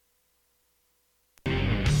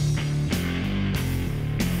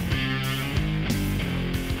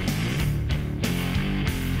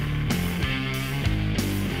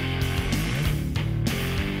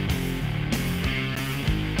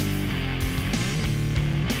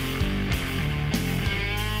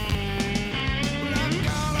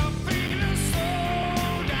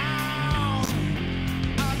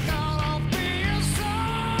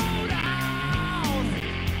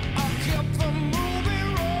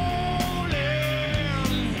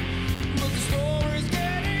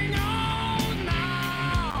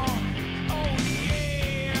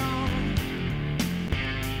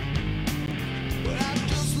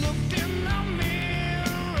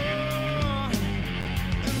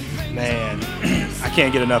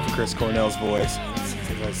can't get enough of Chris Cornell's voice. It's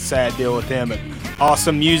a sad deal with him, but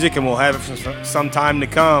awesome music, and we'll have it for some time to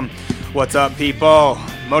come. What's up, people?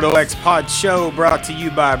 Moto X Pod Show brought to you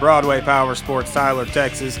by Broadway Power Sports, Tyler,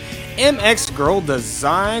 Texas. MX Girl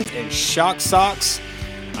Designs and Shock Socks.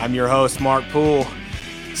 I'm your host, Mark Poole.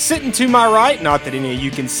 Sitting to my right, not that any of you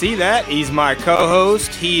can see that, he's my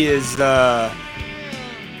co-host. He is,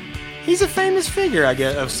 he's a famous figure, I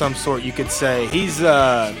guess, of some sort, you could say. He's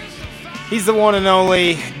the one and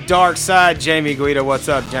only Dark Side Jamie Guida. What's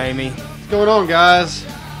up, Jamie? What's going on, guys?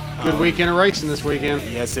 Good weekend of racing this weekend.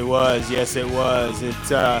 Yes, it was. Yes, it was.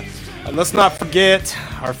 Let's not forget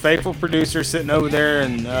our faithful producer sitting over there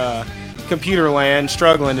in computer land,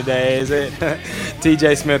 struggling today. Is it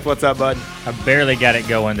TJ Smith? What's up, bud? I barely got it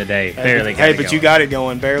going today. But you got it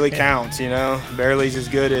going. Barely counts, you know. Barely's as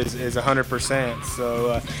good as 100%.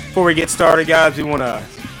 So before we get started, guys, we want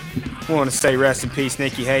to say rest in peace,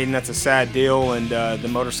 Nikki Hayden. That's a sad deal, and the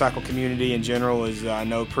motorcycle community in general is, I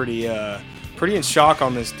know, pretty in shock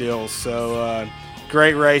on this deal. So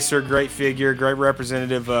great racer, great figure, great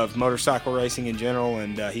representative of motorcycle racing in general,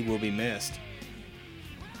 and he will be missed.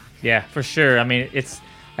 Yeah, for sure. I mean,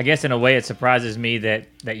 I guess in a way it surprises me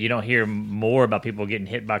that you don't hear more about people getting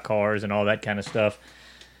hit by cars and all that kind of stuff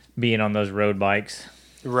being on those road bikes.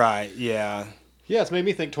 Right, yeah. Yeah, it's made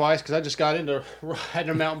me think twice because I just got into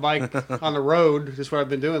riding a mountain bike on the road. Just what I've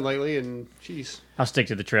been doing lately, and jeez. I'll stick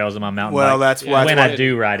to the trails of my mountain Well, bike. that's why when I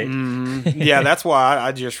do ride it. Yeah, that's why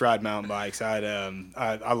I just ride mountain bikes.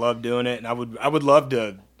 I love doing it, and I would love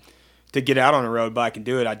to get out on a road bike and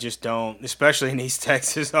do it. I just don't, especially in East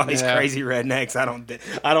Texas, all these crazy rednecks. I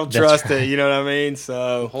don't trust it. You know what I mean?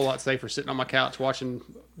 So a whole lot safer sitting on my couch watching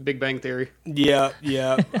Big Bang Theory. Yeah.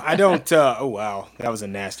 I don't. Oh wow, that was a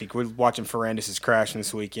nasty. We're watching Ferrandis' crashing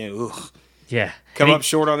this weekend. Ugh. Yeah. Come up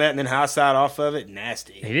short on that and then high side off of it.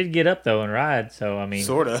 Nasty. He did get up, though, and ride, so, I mean.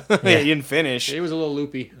 Sort of. Yeah, he didn't finish. He was a little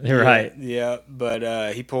loopy. You're right. Yeah,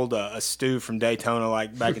 but he pulled a Stu from Daytona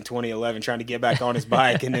like back in 2011 trying to get back on his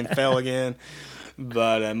bike and then fell again.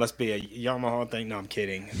 But it must be a Yamaha thing. No, I'm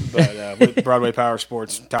kidding. But with Broadway Power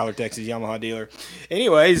Sports, Tyler, Texas, Yamaha dealer.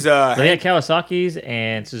 Anyways. They had Kawasaki's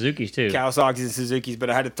and Suzuki's, too. Kawasaki's and Suzuki's,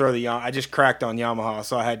 but I had to throw the Yamaha. I just cracked on Yamaha,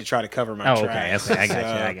 so I had to try to cover my tracks. Okay.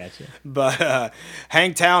 I got you. But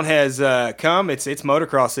Hangtown has come. It's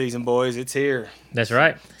motocross season, boys. It's here. That's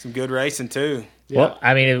right. Some good racing, too. Yeah. Well,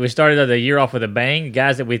 I mean, we started the year off with a bang.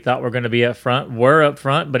 Guys that we thought were going to be up front were up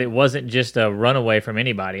front, but it wasn't just a runaway from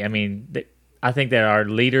anybody. I mean, I think that our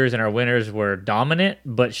leaders and our winners were dominant,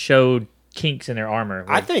 but showed kinks in their armor.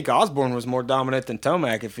 I think Osborne was more dominant than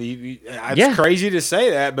Tomac. It's crazy to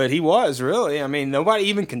say that, but he was really. I mean, nobody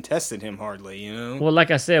even contested him hardly. You know. Well,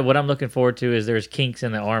 like I said, what I'm looking forward to is there's kinks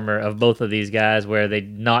in the armor of both of these guys where they're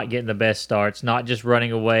not getting the best starts, not just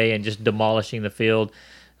running away and just demolishing the field,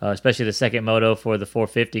 especially the second moto for the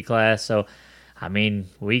 450 class. So. I mean,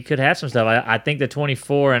 we could have some stuff. I think the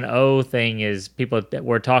 24-0 thing is people that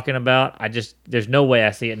we're talking about. There's no way I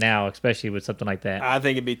see it now, especially with something like that. I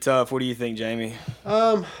think it'd be tough. What do you think, Jamie?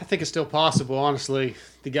 I think it's still possible, honestly.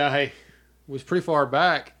 The guy was pretty far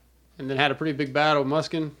back and then had a pretty big battle with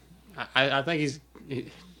Muskin. I think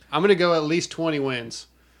I'm going to go at least 20 wins.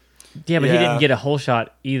 Yeah, but he didn't get a whole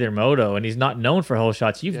shot either moto, and he's not known for whole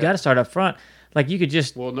shots. You've got to start up front. Like, you could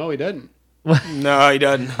just... Well, no, he doesn't. No, he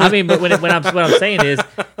doesn't. I mean, but what I'm saying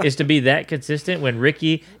is to be that consistent. When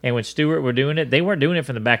Ricky and when Stewart were doing it, they weren't doing it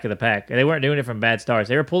from the back of the pack. They weren't doing it from bad starts.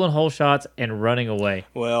 They were pulling whole shots and running away.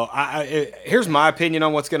 Well, here's my opinion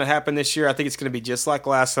on what's going to happen this year. I think it's going to be just like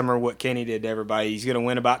last summer, what Kenny did to everybody. He's going to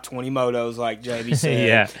win about 20 motos, like JB said.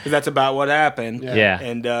 Yeah. Because that's about what happened. Yeah.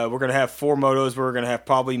 And we're going to have 4 motos where we're going to have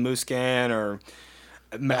probably Muscan or...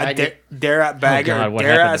 Dare I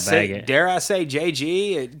say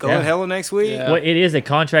JG at Glen Helen next week? Yeah. Well, it is a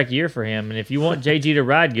contract year for him, and if you want JG to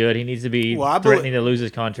ride good, he needs to be threatening to lose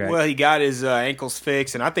his contract. Well, he got his ankles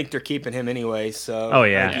fixed, and I think they're keeping him anyway. So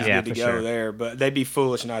he's good to go there. But they'd be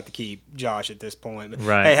foolish not to keep Josh at this point. But,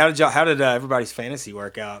 right? Hey, how did everybody's fantasy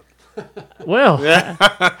work out? Well,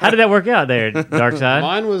 how did that work out there, Dark Side?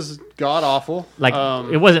 Mine was god awful. Like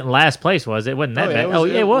it wasn't last place, was it? It wasn't that bad.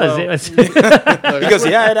 It was. Because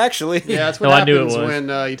it actually. Yeah, that's what happens when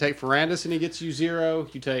you take Ferrandis and he gets you 0.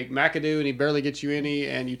 You take McAdoo and he barely gets you any,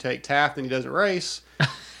 and you take Taft and he doesn't race.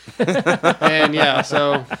 And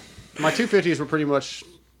so my 250s were pretty much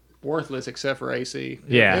worthless except for AC.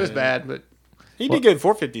 Yeah, it was bad, but. He did good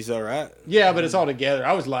 450s though, right? Yeah, but it's all together.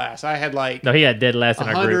 I was last. I had like No, he had dead last in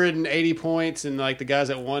our group. 180 points, and like the guys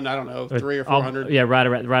that won, I don't know, 300 or 400. Yeah,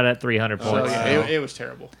 right at 300 So points. yeah, it was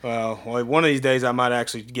terrible. Well, one of these days I might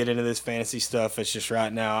actually get into this fantasy stuff. It's just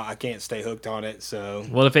right now I can't stay hooked on it. So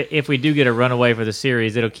Well, if we do get a runaway for the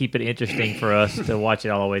series, it'll keep it interesting for us to watch it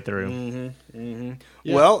all the way through.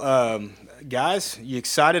 Yeah. Well, guys, you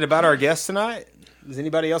excited about our guest tonight? Is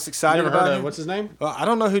anybody else excited Never about heard him? of what's his name? Well, I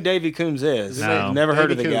don't know who Davey Coombs is. No. Never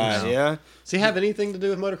heard of the Davey guy. Coombs. Yeah, Does he have anything to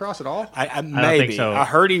do with motocross at all? I maybe. think so. I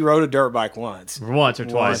heard he rode a dirt bike once. Once or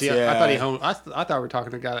twice. See, Yeah. I thought he owned. I thought we were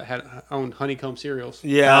talking to a guy that had owned Honeycomb cereals.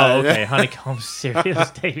 Yeah. Oh, okay. Honeycomb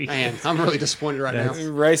cereals, Davey. Man, I'm really disappointed right now.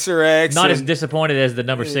 Racer X. Not as and- disappointed as the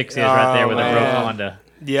number 6 is right there with a broke man. Honda.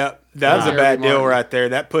 Yep, that was a Jeremy bad deal Martin. right there.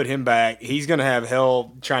 That put him back. He's going to have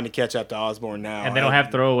hell trying to catch up to Osborne now. And they don't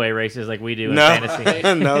have throwaway races like we do in No,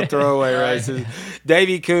 fantasy. no throwaway Right. races.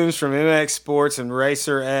 Davey Coombs from MX Sports and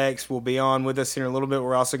Racer X will be on with us here in a little bit.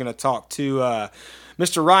 We're also going to talk to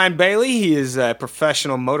Mr. Ryan Bailey. He is a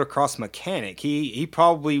professional motocross mechanic. He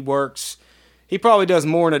probably works. He probably does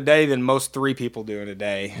more in a day than most 3 people do in a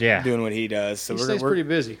day. Yeah. Doing what he does. So He stays pretty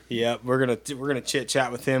busy. Yep, we're gonna chit chat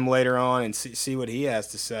with him later on and see what he has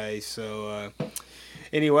to say. So,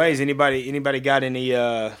 anyways, anybody got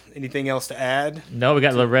anything else to add? No, we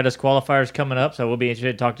got Loretta's qualifiers coming up, so we'll be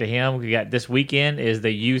interested to talk to him. We got this weekend is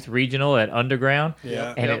the youth regional at Underground.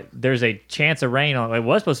 Yeah. And Yep. there's a chance of rain on it. It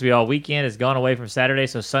was supposed to be all weekend. It's gone away from Saturday,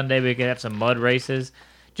 so Sunday we could have some mud races.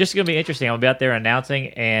 Just going to be interesting. I'm going to be out there announcing,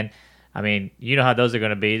 and I mean, you know how those are going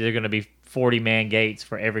to be. They're going to be 40-man gates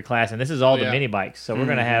for every class, and this is all the yeah. mini bikes. So we're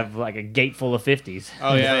going to have like a gate full of 50s.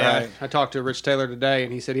 Oh yeah. Right. I talked to Rich Taylor today,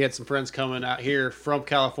 and he said he had some friends coming out here from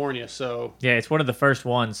California. So Yeah, it's one of the first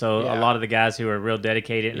ones, so Yeah. a lot of the guys who are real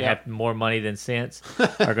dedicated and Yeah. have more money than sense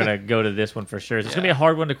are going to go to this one for sure. It's going to be a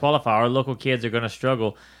hard one to qualify. Our local kids are going to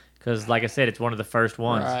struggle because, like I said, it's one of the first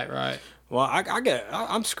ones. right. Well,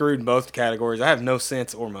 I'm screwed in both categories. I have no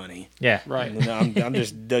sense or money. Yeah. Right. You know, I'm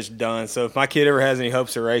just done. So if my kid ever has any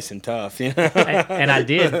hopes of racing, tough. You know. And I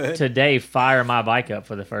did today fire my bike up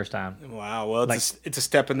for the first time. Wow. Well, it's a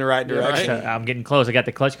step in the right direction. So I'm getting close. I got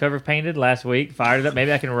the clutch cover painted last week, fired it up.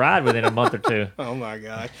 Maybe I can ride within a month or two. Oh my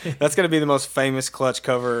God, that's going to be the most famous clutch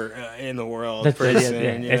cover in the world. That's pretty it,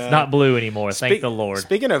 soon, yeah. It's not blue anymore. Thank Speak- the Lord.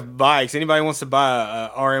 Speaking of bikes, anybody wants to buy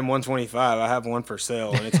a RM125? I have one for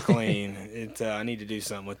sale and it's clean. I need to do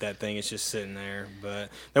something with that thing. It's just sitting there, but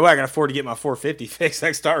that way I can afford to get my 450 fixed. I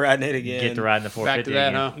can start riding it again. Get to ride in the 450 Back to that,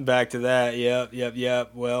 again. huh? Back to that.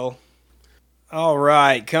 Yep. Well, all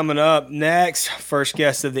right. Coming up next, first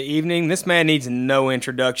guest of the evening. This man needs no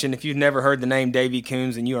introduction. If you've never heard the name Davey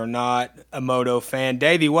Coombs and you are not a moto fan,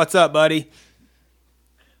 Davey, what's up, buddy?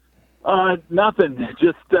 Nothing.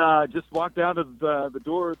 Just walked out of the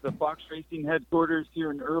door at the Fox Racing headquarters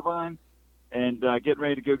here in Irvine, and getting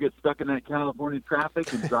ready to go get stuck in that California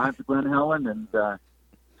traffic and drive to Glen Helen and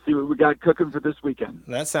see what we got cooking for this weekend.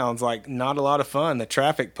 That sounds like not a lot of fun. The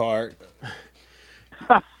traffic part.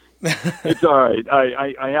 It's all right.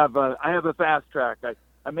 I have a fast track.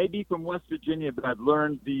 I may be from West Virginia, but I've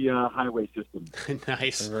learned the highway system.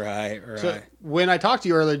 Nice. Right. So when I talked to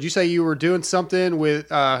you earlier, did you say you were doing something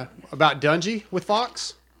with about Dungey with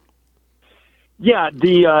Fox? Yeah,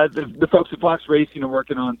 the folks at Fox Racing are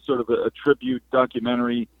working on sort of a tribute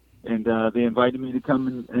documentary, and they invited me to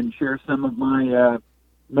come and share some of my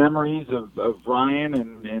memories of Ryan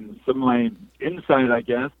and some of my insight, I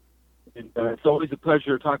guess. And it's always a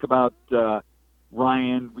pleasure to talk about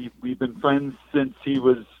Ryan. We've been friends since he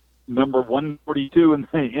was number 142 in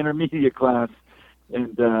the intermediate class,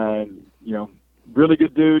 and really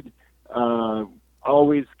good dude.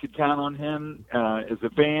 Always could count on him as a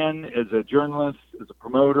fan, as a journalist, as a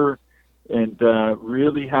promoter, and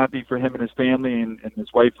really happy for him and his family and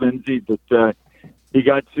his wife Lindsay that he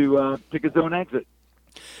got to pick his own exit.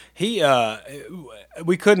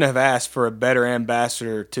 We couldn't have asked for a better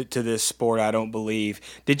ambassador to this sport, I don't believe.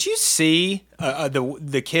 Did you see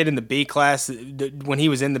the kid in the B class when he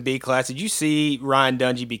was in the B class? Did you see Ryan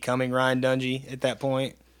Dungey becoming Ryan Dungey at that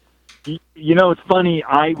point? You know, it's funny.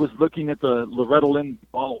 I was looking at the Loretta Lynn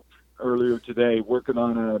vault earlier today, working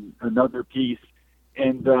on another piece,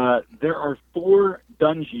 and there are 4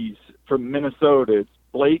 Dungeys from Minnesota. It's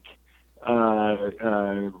Blake,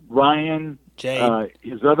 Ryan, Jay.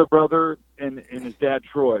 his other brother, and his dad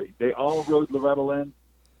Troy. They all rode Loretta Lynn.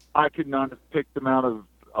 I could not have picked them out of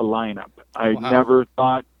a lineup. I never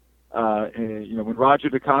thought, when Roger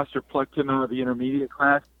DeCoster plucked him out of the intermediate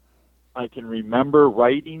class, I can remember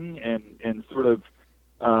writing and sort of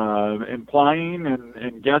implying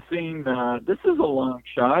and guessing, this is a long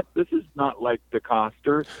shot. This is not like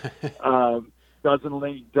DeCoster.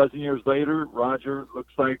 dozen years later, Roger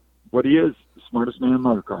looks like what he is, the smartest man in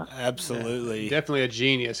motocross. Absolutely. Definitely a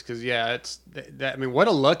genius because, it's that. I mean, what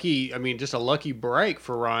a lucky, just a lucky break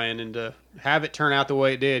for Ryan, and to have it turn out the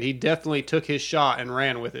way it did. He definitely took his shot and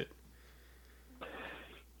ran with it.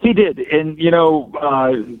 He did. And,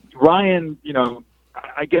 Ryan,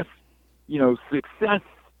 I guess, success,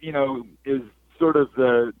 is sort of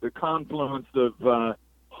the confluence of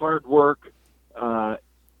hard work,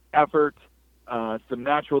 effort, some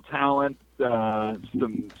natural talent,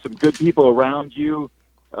 some good people around you,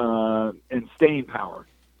 and staying power.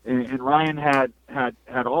 And Ryan had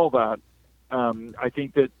all that. I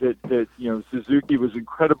think that Suzuki was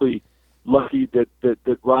incredibly lucky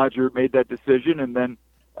that Roger made that decision, and then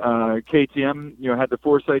KTM had the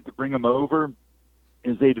foresight to bring him over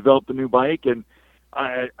as they developed the new bike. And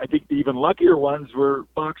I think the even luckier ones were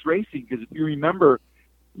Fox Racing, because if you remember,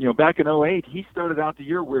 back in 2008, he started out the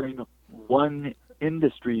year wearing One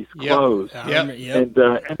Industries clothes, and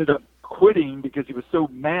ended up quitting because he was so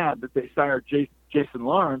mad that they signed Jason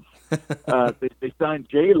Lawrence. They signed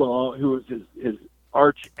J-Law, who was his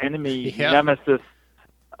arch enemy, nemesis,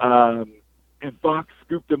 and Fox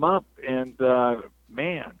scooped him up. And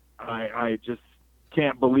man, I just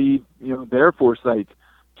can't believe their foresight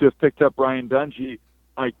to have picked up Ryan Dungey.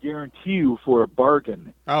 I guarantee you for a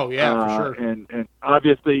bargain. Oh yeah, for sure. And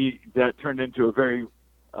obviously that turned into a very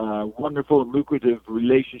wonderful and lucrative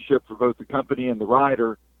relationship for both the company and the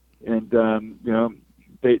rider. And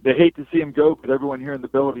they hate to see him go, but everyone here in the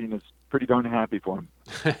building is pretty darn happy for him.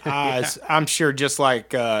 I'm sure, just like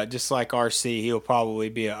RC, he'll probably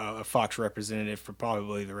be a Fox representative for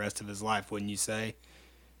probably the rest of his life, wouldn't you say?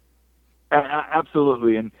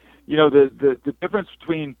 Absolutely. And the difference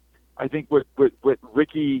between, I think, what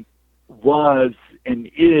Ricky was and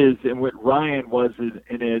is, and what Ryan was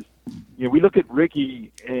and is, we look at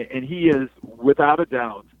Ricky, and he is without a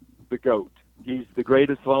doubt the GOAT. He's the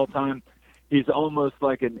greatest of all time. He's almost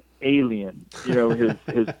like an alien.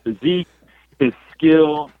 His physique, his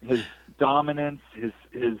skill, his dominance, his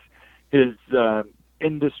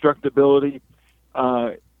indestructibility.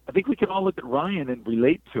 I think we can all look at Ryan and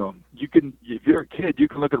relate to him. You can, if you're a kid, you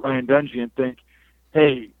can look at Ryan Dungey and think,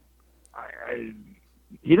 "Hey,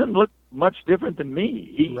 he doesn't look much different than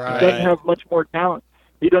me. He doesn't have much more talent.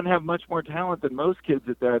 He doesn't have much more talent than most kids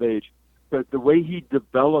at that age." But the way he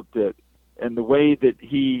developed it, and the way that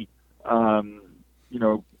he,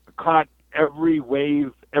 caught every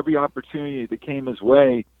wave, every opportunity that came his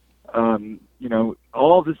way,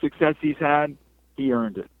 all the success he's had, he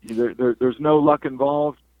earned it. There's no luck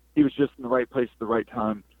involved. He was just in the right place at the right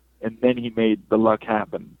time, and then he made the luck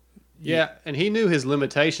happen. Yeah, and he knew his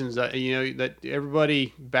limitations. That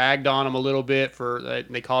everybody bagged on him a little bit for.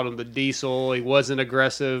 They called him the Diesel. He wasn't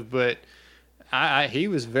aggressive, but he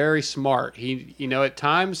was very smart. He, at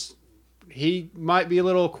times he might be a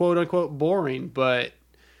little quote unquote boring, but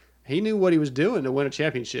he knew what he was doing to win a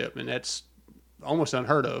championship, and that's almost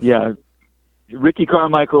unheard of. Yeah. Ricky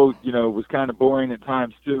Carmichael, was kind of boring at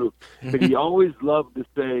times too, but he always loved to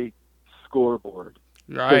say scoreboard.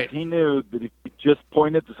 Right. Because he knew that if he just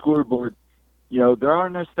pointed at the scoreboard, there are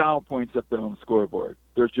no style points up there on the scoreboard.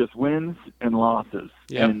 There's just wins and losses,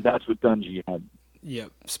 and that's what Dungey had. Yeah.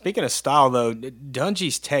 Speaking of style, though,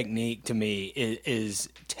 Dungey's technique to me is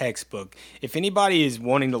textbook. If anybody is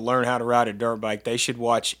wanting to learn how to ride a dirt bike, they should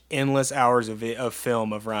watch endless hours of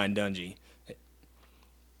film of Ryan Dungey.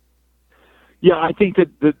 Yeah, I think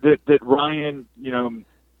that Ryan,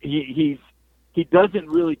 he doesn't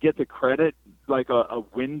really get the credit like a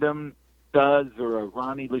Wyndham does, or a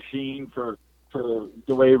Ronnie Lachine for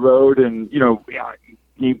Delay Road, and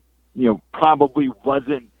he probably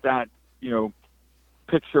wasn't that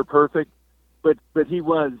picture perfect, but he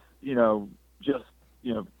was just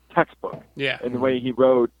textbook. Yeah. In the way he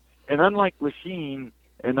rode, and unlike Lachine,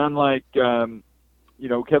 and unlike Kevin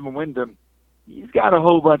Wyndham, he's got a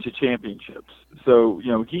whole bunch of championships. So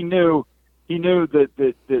he knew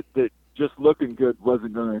that just looking good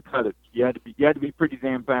wasn't going to cut it. You had to be pretty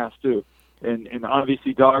damn fast too, and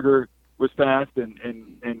obviously Dogger was fast,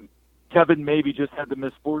 and Kevin maybe just had the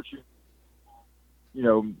misfortune,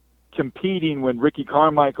 competing when Ricky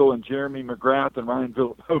Carmichael and Jeremy McGrath and Ryan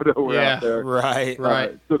Villapoto were out there.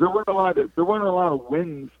 Right. So there weren't a lot of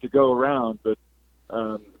wins to go around, but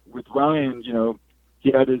with Ryan,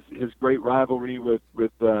 he had his great rivalry with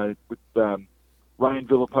Ryan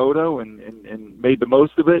Villapoto and made the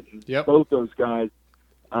most of it. And both those guys,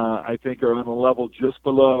 I think, are on a level just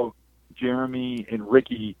below Jeremy and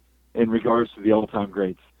Ricky in regards to the all-time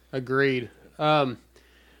greats. Agreed.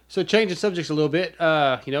 So changing subjects a little bit,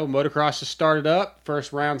 motocross has started up.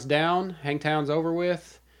 First round's down. Hangtown's over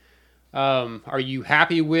with. Are you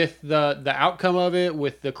happy with the outcome of it,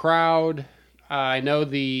 with the crowd? I know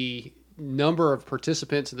the number of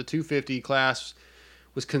participants in the 250 class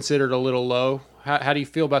was considered a little low. How do you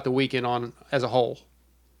feel about the weekend on as a whole?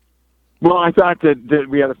 Well, I thought that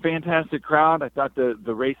we had a fantastic crowd. I thought the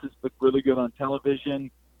races looked really good on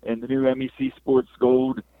television and the new MEC Sports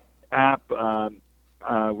Gold app.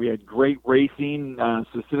 We had great racing,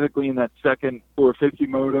 specifically in that second 450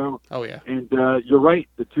 moto. Oh yeah, and you're right.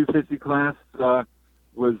 The 250 class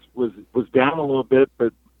was down a little bit,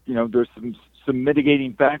 but there's some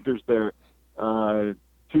mitigating factors there.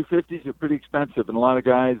 250s are pretty expensive, and a lot of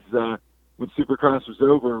guys, when Supercross was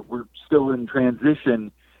over, were still in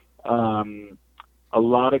transition. A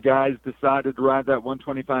lot of guys decided to ride that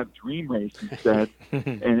 125 Dream Race instead,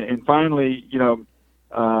 and finally,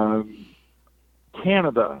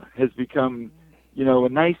 Canada has become, a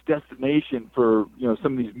nice destination for,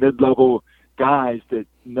 some of these mid-level guys that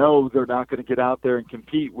know they're not going to get out there and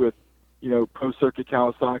compete with, Pro Circuit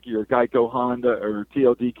Kawasaki or Geico Honda or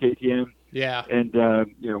TLD KTM. Yeah. And,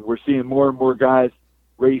 we're seeing more and more guys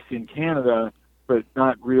race in Canada, but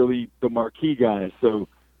not really the marquee guys. So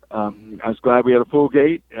I was glad we had a full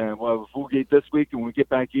gate, and we'll have a full gate this week. And when we get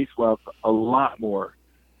back east, we'll have a lot more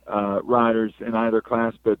riders in either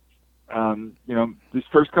class. But these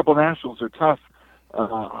first couple nationals are tough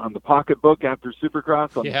on the pocketbook after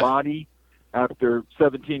Supercross, on the body after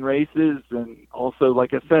 17 races, and also,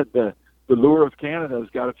 like I said, the lure of Canada has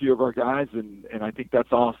got a few of our guys, and I think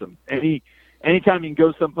that's awesome. Anytime you can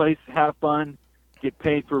go someplace, have fun, get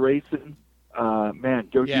paid for racing, man,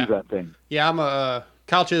 go do that thing. Yeah,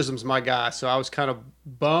 Kyle Chisholm's my guy, so I was kind of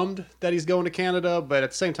bummed that he's going to Canada, but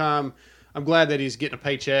at the same time, I'm glad that he's getting a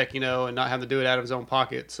paycheck, and not having to do it out of his own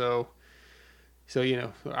pocket. So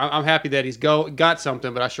I'm happy that he's got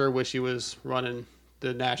something, but I sure wish he was running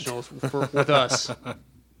the nationals with us.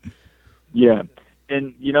 Yeah,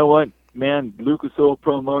 and you know what, man, Lucas Oil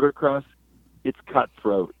Pro Motocross, it's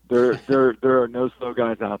cutthroat. There are no slow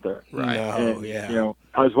guys out there. Right. No, and,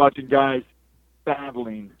 I was watching guys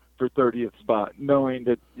battling for 30th spot, knowing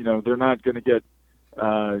that they're not going to get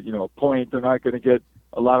a point, they're not going to get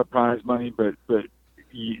a lot of prize money, but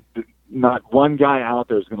not one guy out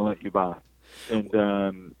there is going to let you by. And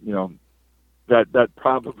that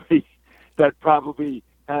probably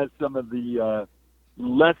has some of the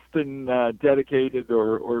less than dedicated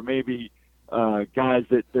or maybe guys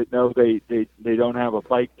that know they don't have a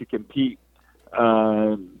bike to compete.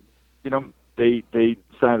 They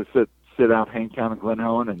decided to sit out Hangtown and Glen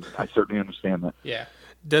Helen, and I certainly understand that. Yeah.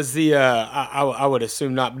 Does the I would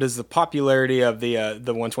assume not, but does the popularity of the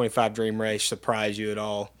 125 Dream Race surprise you at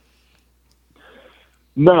all?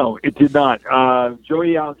 No, it did not.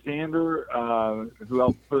 Joey Alexander, who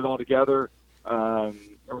helped put it all together,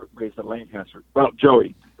 race at Lancaster. Well,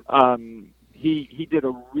 Joey, he did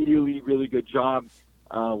a really, really good job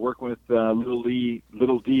working with Little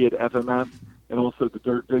D at FMF and also the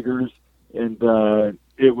Dirt Diggers, and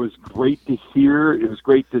it was great to hear. It was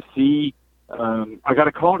great to see. I got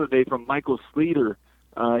a call today from Michael Sleater.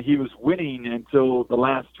 He was winning until the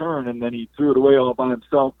last turn, and then he threw it away all by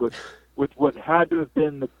himself with what had to have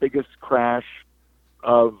been the biggest crash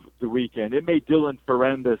of the weekend. It made Dylan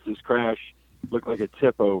Ferendis' crash look like a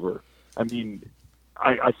tip over. I mean,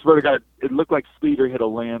 I swear to God, it looked like Sleater hit a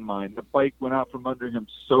landmine. The bike went out from under him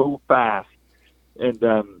so fast.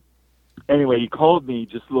 And anyway, he called me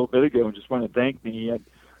just a little bit ago and just wanted to thank me. He had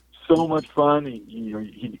so much fun.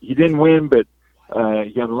 He didn't win, but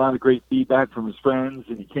he got a lot of great feedback from his friends,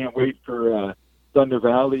 and he can't wait for Thunder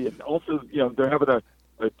Valley. And also, they're having a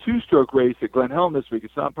two-stroke race at Glen Helen this week.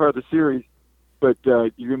 It's not part of the series, but you're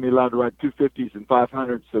going to be allowed to ride 250s and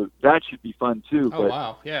 500s, so that should be fun too. Oh, but,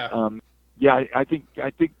 wow, yeah. I think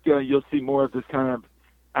you'll see more of this kind of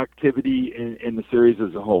activity in the series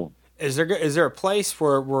as a whole. Is there a place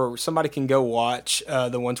where somebody can go watch the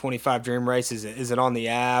 125 Dream Race? Is it on the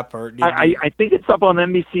app or? I think it's up on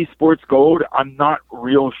NBC Sports Gold. I'm not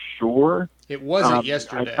real sure. It wasn't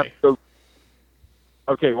yesterday.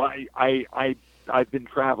 Okay, well, I've been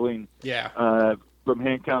traveling from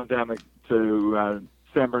Hangtown down to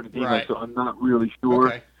San Bernardino, right. So I'm not really sure.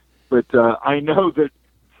 Okay. But I know that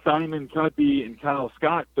Simon Cudby and Kyle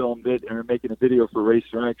Scott filmed it and are making a video for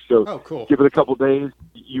Racer X. So cool. Give it a couple days.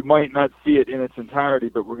 You might not see it in its entirety,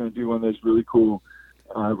 but we're going to do one of those really cool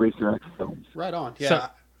Racer X films. Right on. Yeah.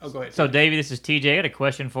 Go ahead. So, Davey, this is TJ. I got a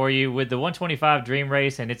question for you. With the 125 Dream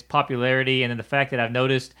Race and its popularity, and then the fact that I've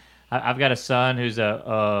noticed, I've got a son who's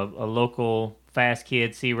a local fast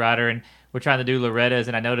kid sea rider, and we're trying to do Loretta's,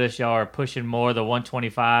 and I noticed y'all are pushing more the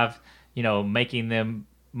 125, making them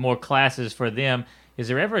more classes for them. Is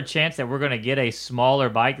there ever a chance that we're going to get a smaller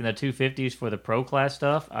bike than the 250s for the pro class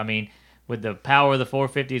stuff? I mean, with the power of the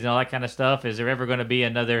 450s and all that kind of stuff, is there ever going to be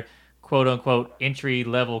another quote-unquote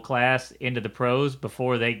entry-level class into the pros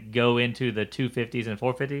before they go into the 250s and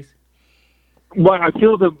 450s? Well, I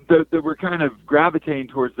feel that we're kind of gravitating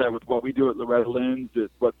towards that with what we do at Loretta Lynn's,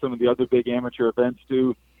 it's what some of the other big amateur events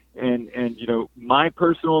do. And my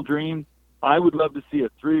personal dream, I would love to see a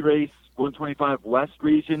 3-race 125 West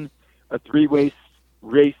region, a 3-race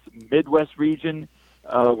Midwest region,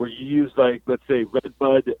 where you use, like, let's say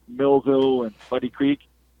Redbud, Millville, and Buddy Creek,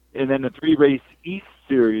 and then a 3-race East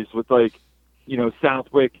series with, like,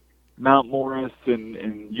 Southwick, Mount Morris, and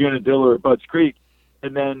Unadilla or Budds Creek,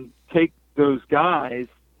 and then take those guys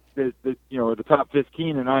that are the top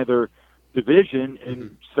 15 in either division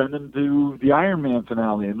and send them to the Ironman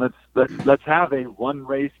finale, and let's have a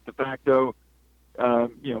 1-race de facto,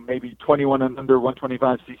 maybe 21 and under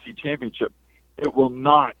 125cc championship. It will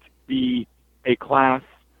not be a class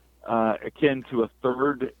akin to a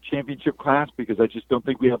third championship class because I just don't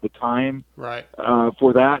think we have the time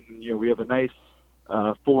for that. And we have a nice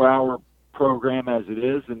 4-hour program as it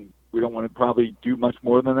is, and we don't want to probably do much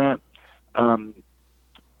more than that.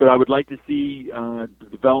 But I would like to see the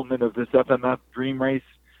development of this FMF Dream Race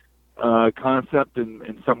concept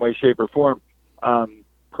in some way, shape, or form.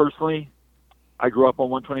 Personally, I grew up on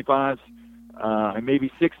 125s. I may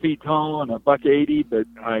be 6 feet tall and a $180, but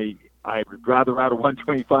I would rather ride a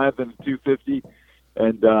 125 than a 250,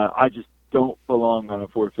 and I just don't belong on a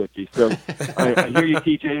 450. So I hear you,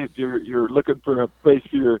 TJ. If you're looking for a place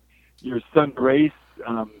for your son to race,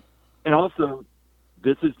 and also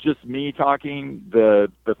this is just me talking,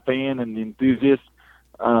 the fan and the enthusiast.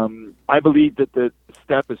 I believe that the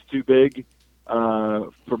step is too big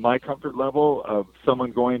for my comfort level of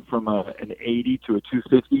someone going from an 80 to a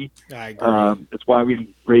 250. I agree. That's why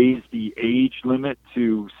we raised the age limit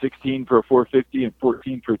to 16 for a 450 and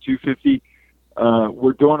 14 for a 250.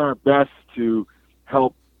 We're doing our best to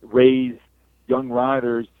help raise young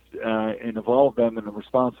riders and evolve them in a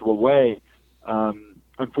responsible way.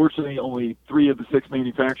 Unfortunately, only 3 of the 6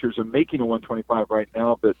 manufacturers are making a 125 right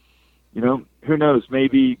now, but who knows?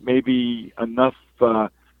 Maybe enough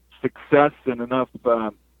success and enough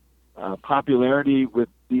popularity with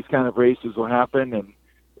these kind of races will happen, and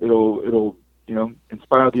it'll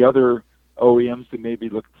inspire the other OEMs to maybe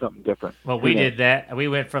look at something different. Well, we did that. We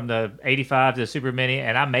went from the 85 to the Super Mini,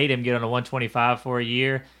 and I made him get on a 125 for a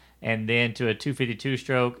year, and then to a 252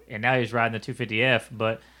 stroke, and now he's riding the 250F.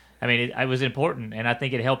 But I mean, it was important, and I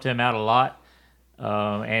think it helped him out a lot.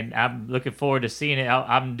 And I'm looking forward to seeing it.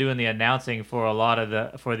 I'm doing the announcing for a lot of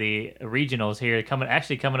the regionals here coming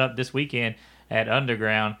up this weekend at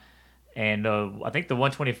Underground, and I think the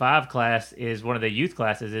 125 class is one of the youth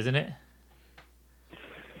classes, isn't it?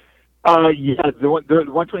 Yeah, the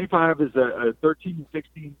 125 is a 13 and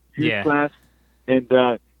 16 youth class. And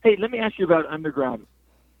hey, let me ask you about Underground.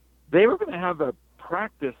 They were going to have a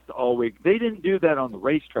practice all week. They didn't do that on the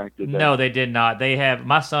racetrack, did they? No, they did not. They have,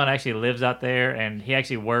 my son actually lives out there, and he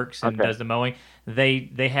actually works and does the mowing.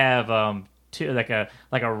 They have two, like a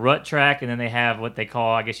rut track, and then they have what they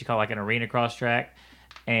call, I guess you call like an arena cross track,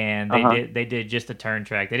 and they did just a turn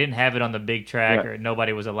track. They didn't have it on the big track, or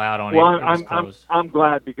nobody was allowed on it. Well, It was closed. I'm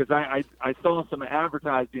glad because I saw some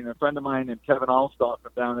advertising. A friend of mine named Kevin Allstott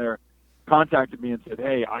from down there contacted me and said,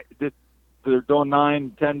 "Hey, they're doing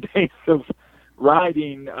 9-10 days of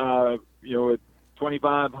riding, at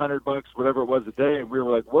 $2,500, whatever it was a day," and we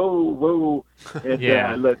were like, "Whoa!" And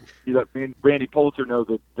I let Randy Poulter know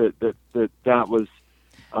that was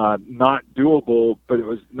not doable, but it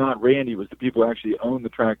was not Randy; it was the people who actually own the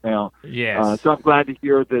track now. Yes. So I'm glad to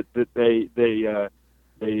hear that they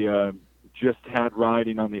just had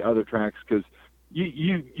riding on the other tracks because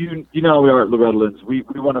you know we are at Loretta Lynn's. We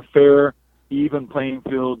want a fair, even playing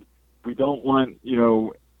field. We don't want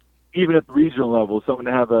even at the regional level, someone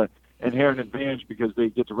to have an inherent advantage because they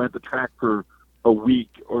get to rent the track for a week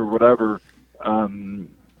or whatever.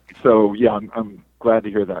 So, yeah, I'm glad to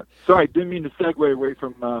hear that. Sorry, didn't mean to segue away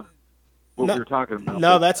from what we were talking about.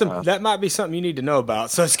 No, that might be something you need to know about.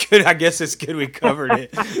 So it's good. I guess it's good we covered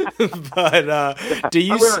it. But do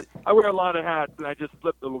you? I wear a lot of hats, and I just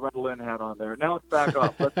flipped the Loretta Lynn hat on there. Now it's back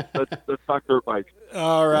off. Let's talk dirt bikes.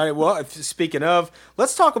 All right. Well, speaking of,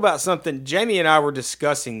 let's talk about something. Jamie and I were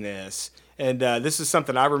discussing this, and this is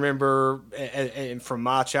something I remember from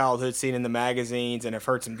my childhood, seeing in the magazines, and I've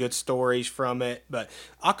heard some good stories from it. But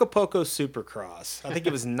Acapulco Supercross, I think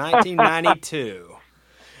it was 1992.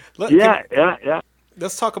 Yeah.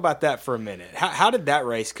 Let's talk about that for a minute. How did that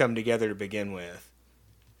race come together to begin with?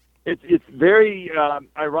 it's very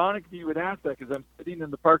ironic that you would ask that because I'm sitting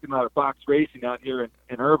in the parking lot of Fox Racing out here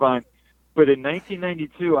in Irvine. But in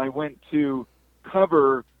 1992, I went to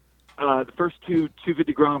cover the first two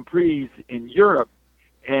 250 Grand Prix in Europe,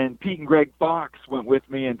 and Pete and Greg Fox went with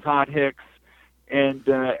me, and Todd Hicks, and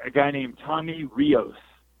a guy named Tommy Rios,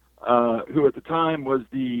 who at the time was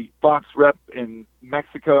the Fox rep in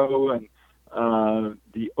Mexico and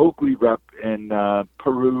the Oakley rep in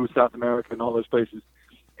Peru, South America, and all those places.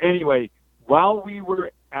 Anyway, while we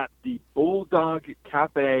were at the Bulldog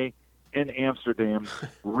Cafe in Amsterdam,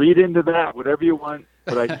 read into that whatever you want,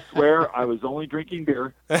 but I swear I was only drinking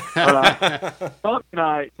beer. Tommy and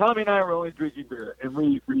I were only drinking beer, and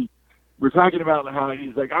we were talking about how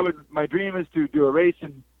he's like, my dream is to do a race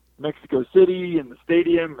in Mexico City in the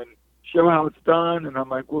stadium and show how it's done. And I'm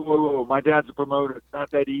like, whoa, my dad's a promoter. It's not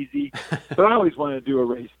that easy. But I always wanted to do a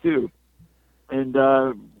race too. And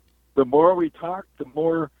the more we talked, the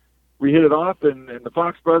more we hit it off. And the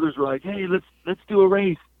Fox brothers were like, hey, let's do a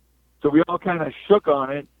race. So we all kind of shook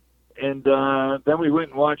on it. And then we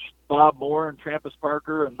went and watched Bob Moore and Trampus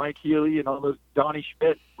Parker and Mike Healy and all those Donnie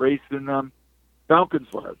Schmidt race in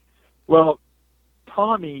Falconsward. Well,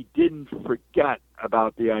 Tommy didn't forget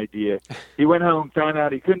about the idea. He went home, found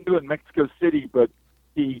out he couldn't do it in Mexico City, but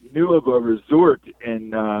he knew of a resort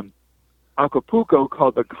in Acapulco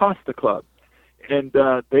called the Costa Club. And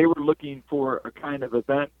they were looking for a kind of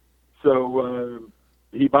event. So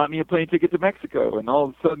he bought me a plane ticket to Mexico. And all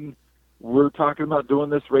of a sudden, we're talking about doing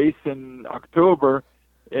this race in October.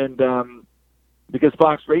 And because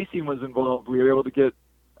Fox Racing was involved, we were able to get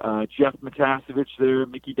Jeff Matasevich there,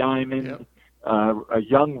 Mickey Diamond, Yep. A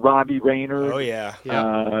young Robbie Rayner. Oh yeah.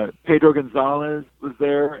 Pedro Gonzalez was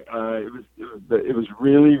there. It was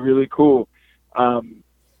really, really cool.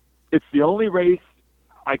 It's the only race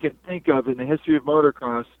I can think of in the history of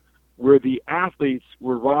motocross where the athletes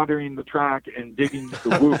were watering the track and digging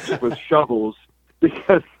the whoops with shovels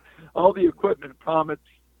because all the equipment promised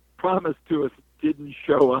to us didn't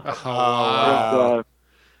show up. Oh, wow. And,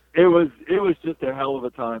 it was just a hell of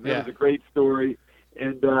a time. It was a great story.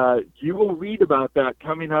 And you will read about that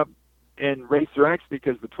coming up in Racer X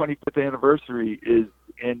because the 25th anniversary is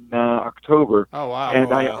in October. Oh, wow.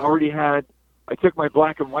 And I wow. I took my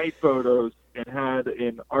black and white photos and had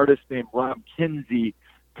an artist named Rob Kinsey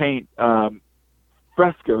paint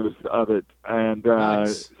frescoes of it. And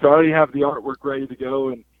Nice. so I already have the artwork ready to go.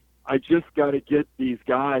 And I just got to get these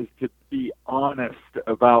guys to be honest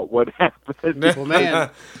about what happened. Well,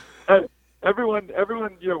 man. Everyone,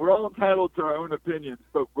 we're all entitled to our own opinions,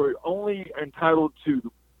 but we're only entitled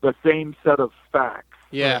to the same set of facts.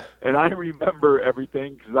 Yeah. And I remember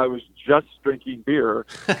everything because I was just drinking beer,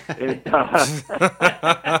 and, that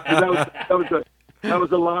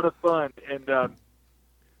was a lot of fun. And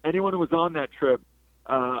anyone who was on that trip,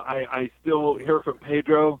 I still hear from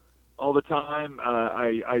Pedro all the time.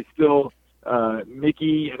 I still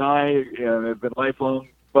Mickey and I have been lifelong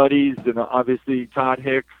buddies, and obviously Todd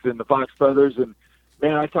Hicks and the Fox brothers. And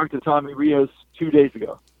man, I talked to Tommy Rios 2 days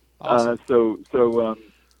ago. Awesome.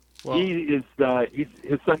 Well, he is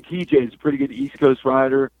his son TJ is a pretty good East Coast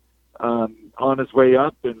rider on his way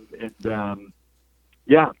up, and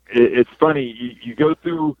it's funny. You go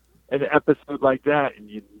through an episode like that, and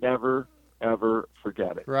you never ever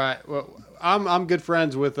forget it. Right. Well, I'm good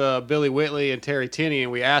friends with Billy Whitley and Terry Tinney,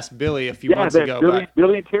 and we asked Billy a few months ago.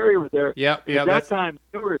 Billy and Terry were there. Yep. At that time,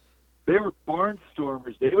 they were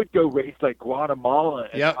barnstormers. They would go race like Guatemala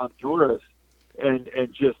and Honduras, and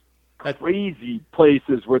just crazy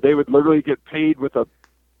places where they would literally get paid with a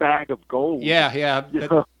bag of gold. Yeah.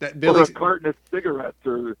 Or a carton of cigarettes,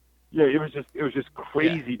 or it was just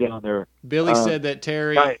crazy down there. Billy said that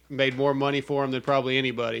Terry made more money for him than probably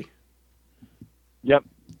anybody. Yep.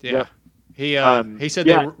 Yeah. Yep. He said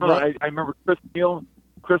I remember Chris Neal.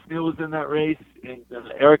 Chris Neal was in that race, and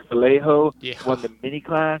Eric Vallejo won the mini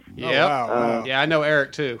class. Yeah. Oh, wow. I know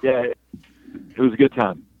Eric too. Yeah, it was a good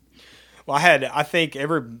time. Well, I think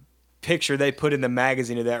every picture they put in the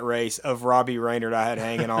magazine of that race of Robbie Rayner I had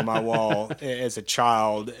hanging on my wall as a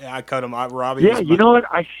child. I cut him. Robbie. Yeah, you know what?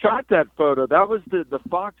 I shot that photo. That was the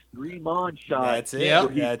Fox Green Lawn shot. That's it.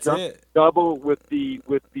 Yep. That's it. Double with the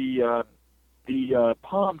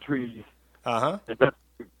palm trees. That's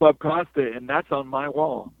Club Costa, and that's on my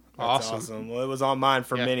wall. That's awesome. Well, it was on mine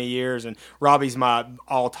for many years, and Robbie's my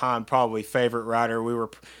all-time probably favorite rider. We were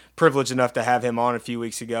privileged enough to have him on a few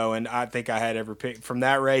weeks ago, and I think I had every pic from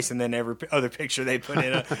that race and then every other picture they put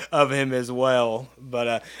in of him as well.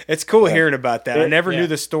 But it's cool hearing about that. I never knew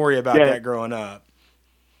the story about that growing up.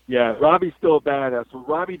 Yeah, Robbie's still a badass. Well,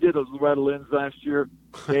 Robbie did a Loretta Lynn's last year.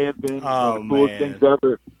 They have been one of the coolest things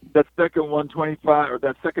ever. that second 125 or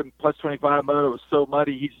that second plus 25 moto was so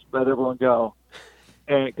muddy, he just let everyone go,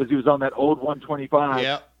 and because he was on that old 125.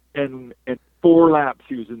 Yep. And 4 laps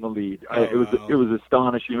he was in the lead. It was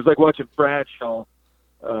astonishing. It was like watching Bradshaw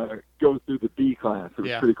go through the B class. It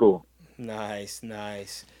was pretty cool. Nice.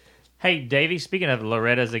 Hey, Davey, speaking of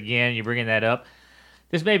Loretta's again, you're bringing that up.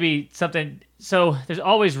 This may be something. So there's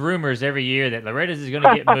always rumors every year that Loretta's is going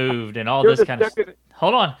to get moved and all this kind of stuff.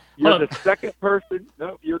 Hold on. You're the second person.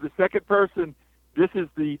 No, you're the second person. This is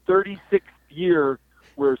the 36th year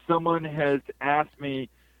where someone has asked me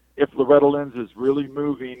if Loretta Lynn's is really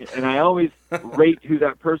moving, and I always rate who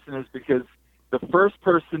that person is, because the first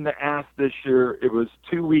person to ask this year, it was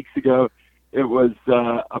 2 weeks ago, it was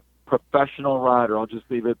a professional rider. I'll just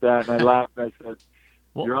leave it at that. And I laughed and I said,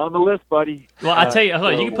 you're on the list, buddy. Well, I tell you,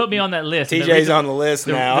 hold on, you can put me on that list. TJ's on the list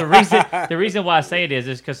now. The reason why I say it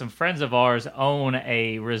is because some friends of ours own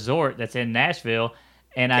a resort that's in Nashville,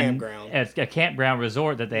 and it's a campground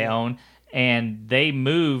resort that they own, and they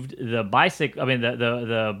moved the bicycle. I mean,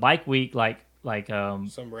 the bike week, like some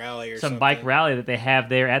rally or some something. bike rally that they have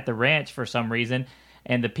there at the ranch for some reason,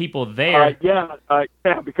 and the people there. Yeah,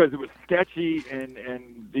 because it was sketchy,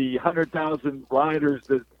 and the 100,000 riders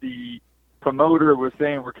that the promoter was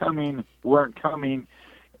saying weren't coming,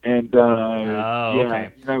 and okay.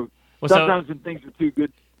 Sometimes when things are too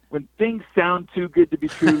good, when things sound too good to be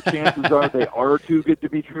true, chances are they are too good to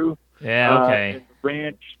be true. Yeah, okay.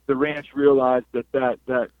 And the ranch realized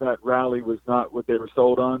that rally was not what they were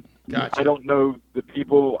sold on. Gotcha. I don't know the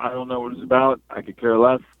people. I don't know what it's about. I could care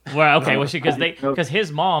less. Well, okay, because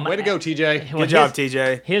his mom. Way to go, TJ. Good job,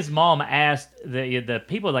 TJ. His mom asked the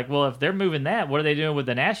people, like, well, if they're moving that, what are they doing with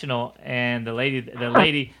the National? And the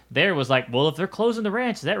lady there was like, well, if they're closing the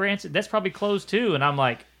ranch, that's probably closed too. And I'm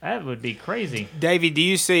like, that would be crazy. Davey, do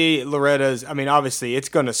you see Loretta's? I mean, obviously, it's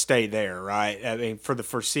going to stay there, right? I mean, for the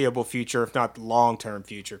foreseeable future, if not the long-term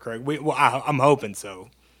future, correct? I'm hoping so.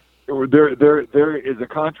 There is a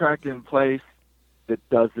contract in place that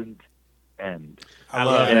doesn't end. I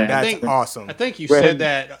love it. That's awesome. I think you said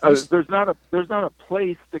that. There's not a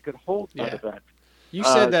place that could hold that event. You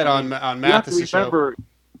said that on Mathis' show. Remember,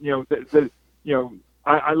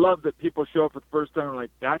 I love that people show up for the first time and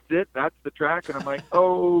like, that's it, that's the track, and I'm like,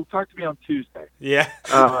 oh, talk to me on Tuesday. Yeah.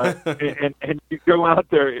 And you go out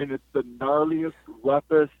there and it's the gnarliest,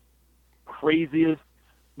 roughest, craziest,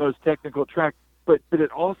 most technical track. But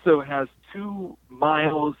it also has 2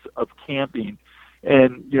 miles of camping.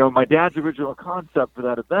 And, my dad's original concept for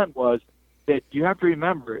that event was that you have to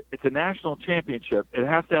remember, it's a national championship. It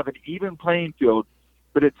has to have an even playing field,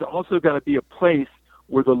 but it's also got to be a place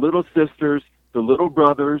where the little sisters, the little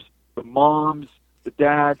brothers, the moms, the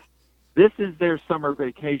dads, this is their summer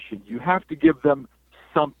vacation. You have to give them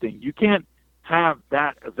something. You can't have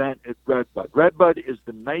that event at Redbud. Redbud is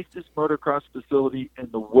the nicest motocross facility in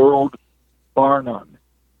the world, bar none.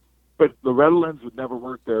 But Loretta Lynn's would never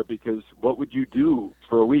work there, because what would you do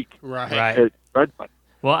for a week? Right. At Redbud?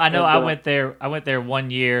 Well, I know I went there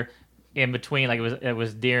 1 year in between, like it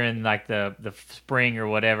was during like the spring or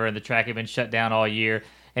whatever, and the track had been shut down all year,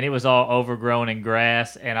 and it was all overgrown in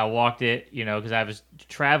grass, and I walked it, because I was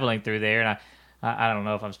traveling through there, and I don't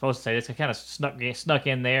know if I'm supposed to say this. I kind of snuck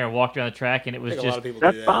in there and walked around the track, and it was just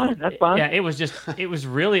that's fine. Yeah, it was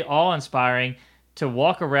really awe-inspiring to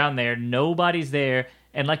walk around there. Nobody's there,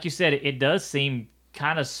 and like you said, it does seem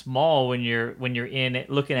kind of small when you're in it,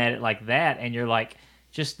 looking at it like that, and you're like,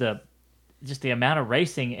 just the amount of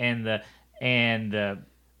racing and the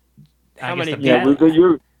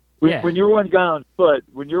when you're one guy on foot,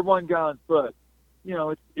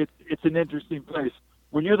 it's an interesting place.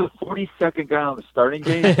 When you're the 42nd guy on the starting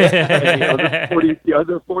gate, and the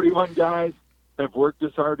other 41 guys have worked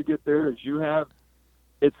as hard to get there as you have,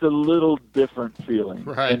 it's a little different feeling.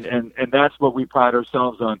 Right. And that's what we pride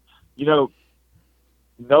ourselves on. No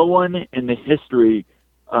one in the history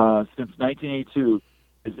since 1982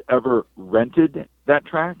 has ever rented that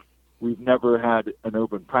track. We've never had an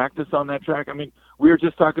open practice on that track. I mean, we were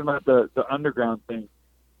just talking about the underground thing.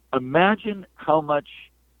 Imagine how much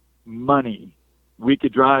money we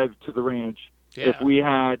could drive to the ranch if we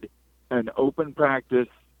had an open practice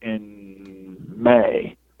in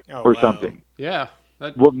May or something. Yeah.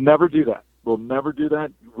 We'll never do that.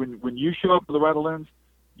 When you show up for the Loretta Lynn's,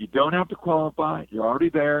 you don't have to qualify. You're already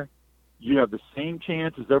there. You have the same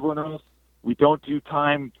chance as everyone else. We don't do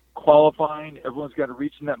time qualifying. Everyone's got to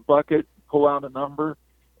reach in that bucket, pull out a number.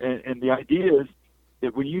 And the idea is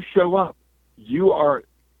that when you show up, you are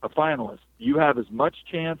a finalist. You have as much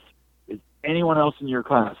chance as anyone else in your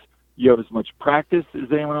class. You have as much practice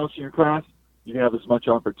as anyone else in your class. You have as much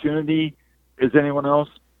opportunity as anyone else.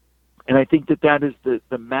 And I think that is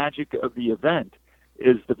the magic of the event,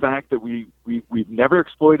 is the fact that we've never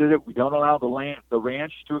exploited it. We don't allow the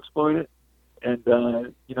ranch to exploit it.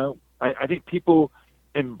 And, I think people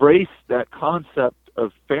embrace that concept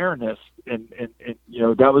of fairness. And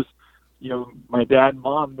that was, my dad and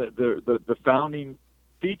mom, the founding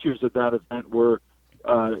features of that event were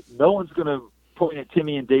no one's going to point at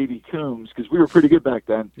Timmy and Davey Coombs, because we were pretty good back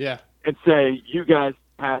then, and say, you guys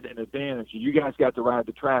had an advantage. You guys got to ride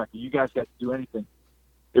the track. You guys got to do anything.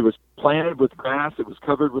 It was planted with grass. It was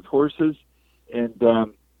covered with horses.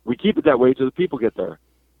 And we keep it that way till the people get there.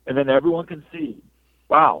 And then everyone can see,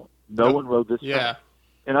 wow, no one rode this track.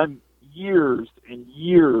 And I'm years and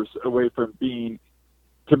years away from being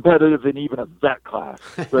competitive in even a vet class.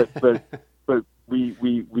 But we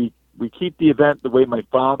keep the event the way my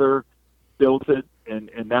father built it,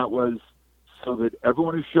 and that was so that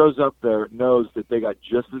everyone who shows up there knows that they got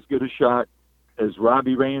just as good a shot as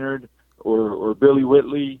Robbie Raynard or Billy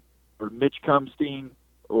Whitley or Mitch Cumstein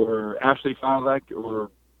or Ashley Filek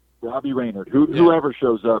or Robbie Raynard. Whoever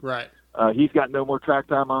shows up, he's got no more track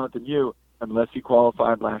time on it than you, unless he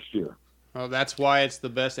qualified last year. Well, that's why it's the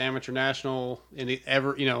best amateur national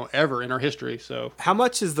ever in our history. So, how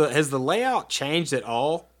much has the layout changed at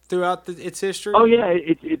all throughout its history? Oh yeah,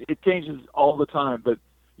 it changes all the time. But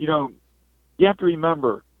you have to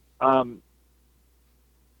remember,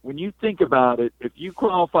 when you think about it, if you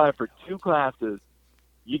qualify for 2 classes,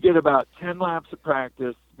 you get about 10 laps of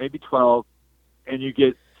practice, maybe 12, and you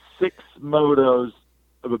get 6 motos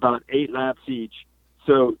of about 8 laps each.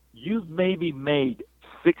 So you've maybe made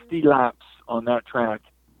 60 laps on that track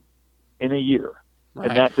in a year,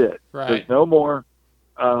 and that's it. There's no more.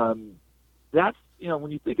 That's,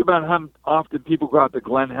 when you think about how often people go out to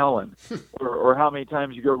Glen Helen or how many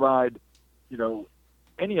times you go ride,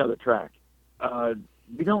 any other track,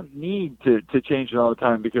 we don't need to change it all the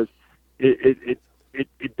time, because it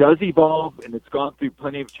does evolve, and it's gone through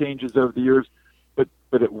plenty of changes over the years,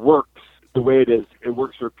 but it works the way it is. It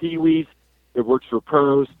works for Pee-wees, it works for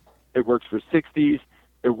pros, it works for 60s,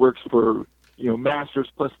 it works for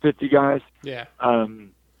masters plus 50 guys. Yeah.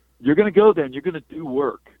 You're going to go there and you're going to do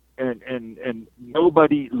work, and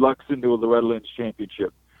nobody lucks into a Loretta Lynch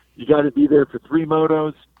championship. You got to be there for 3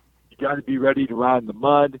 motos. You got to be ready to ride in the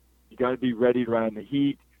mud. You got to be ready to ride in the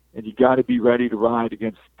heat, and you got to be ready to ride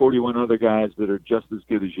against 41 other guys that are just as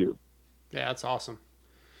good as you. Yeah, that's awesome.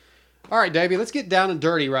 All right, Davey, let's get down and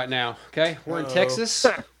dirty right now. Okay, we're in Texas.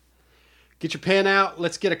 Get your pen out.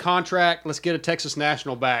 Let's get a contract. Let's get a Texas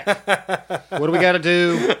National back. What do we got to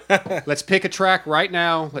do? Let's pick a track right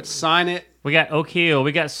now. Let's sign it. We got Oak Hill.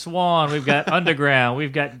 We got Swan. We've got Underground.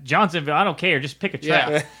 We've got Johnsonville. I don't care. Just pick a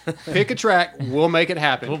track. Yeah. Pick a track. We'll make it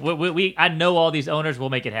happen. I know all these owners. We'll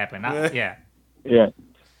make it happen. Yeah.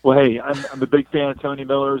 Well, hey, I'm a big fan of Tony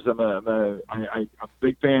Miller's. I'm a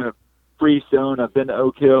big fan of Freestone. I've been to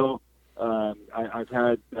Oak Hill. I've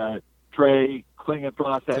had Trey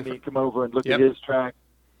Klingenfloss had me come over and look at his track.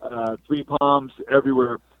 Three Palms,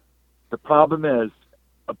 everywhere. The problem is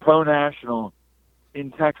a pro national in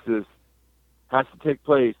Texas has to take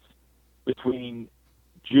place between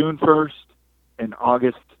June 1st and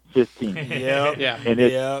August 15th. Yeah. And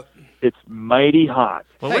it's mighty hot.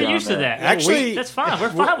 Well, we're used to that. Actually, that's fine. We're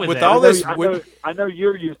fine with that. All this, I know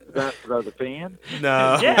you're used to that as a fan.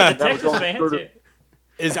 No. Yeah, the Texas fans.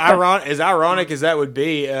 As ironic as that would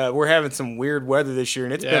be, we're having some weird weather this year,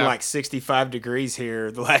 and it's been like 65 degrees here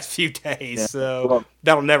the last few days. So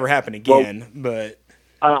that'll never happen again. But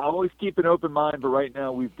I always keep an open mind. But right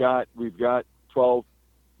now we've got 12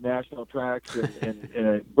 national tracks, and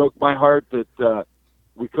it broke my heart that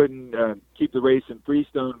we couldn't keep the race in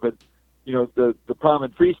Freestone. But the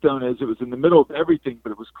problem in Freestone is it was in the middle of everything,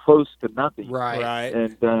 but it was close to nothing. Right.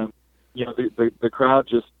 And the crowd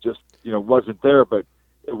just wasn't there, but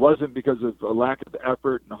it wasn't because of a lack of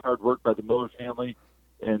effort and hard work by the Miller family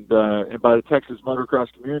and by the Texas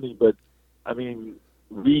motocross community. But I mean,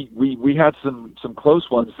 we had some close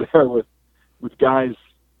ones there with guys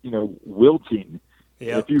wilting.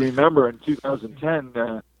 Yep. If you remember in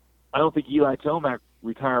 2010, I don't think Eli Tomac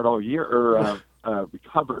retired all year or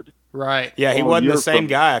recovered. Right. Yeah, he wasn't the same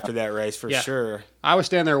guy after that race for sure. I was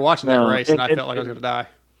standing there watching that race, and I felt like I was going to die.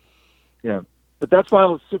 Yeah. But that's why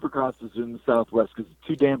all the supercrosses are in the Southwest, because it's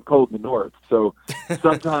too damn cold in the North. So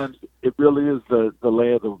sometimes it really is the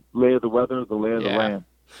lay of the weather, the lay of the land.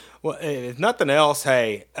 Well, if nothing else,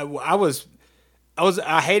 hey,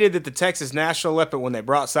 I hated that the Texas National left, but when they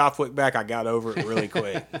brought Southwick back, I got over it really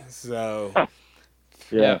quick. So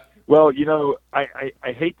yeah. Well, I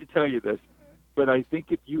hate to tell you this, but I think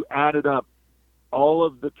if you added up all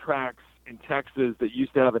of the tracks in Texas that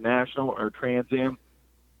used to have a national or a Trans Am,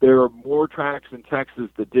 there are more tracks in Texas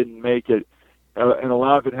that didn't make it, and a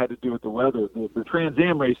lot of it had to do with the weather. The Trans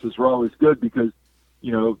Am races were always good because,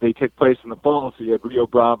 you know, they take place in the fall, so you had Rio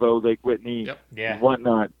Bravo, Lake Whitney, and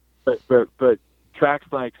whatnot. But tracks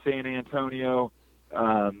like San Antonio,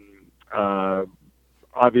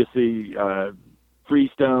 obviously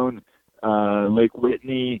Freestone, Lake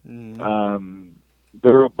Whitney.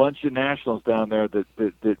 There are a bunch of nationals down there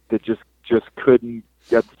that just couldn't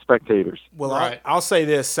get the spectators. Well, I'll say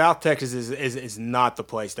this: South Texas is not the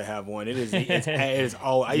place to have one. It is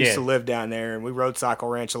all. I used to live down there, and we rode Cycle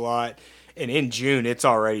Ranch a lot. And in June, it's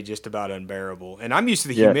already just about unbearable. And I'm used to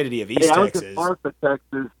the humidity of East Texas. I was in Marfa,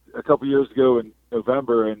 Texas, a couple years ago in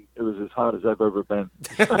November, and it was as hot as I've ever been.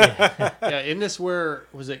 Isn't this where,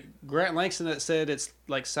 was it Grant Langston that said it's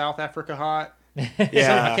like South Africa hot? I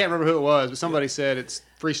can't remember who it was, but somebody said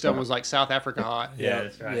Freestone was like South Africa hot. Yeah,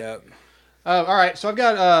 that's right. Yeah. All right, so I've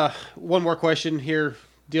got one more question here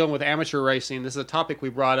dealing with amateur racing. This is a topic we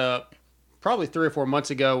brought up probably 3 or 4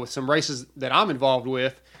 months ago with some races that I'm involved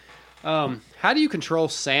with. How do you control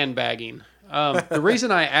sandbagging? The reason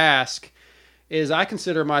I ask is I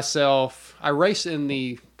consider myself, I race in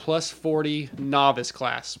the plus 40 novice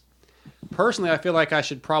class. Personally, I feel like I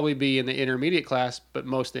should probably be in the intermediate class, but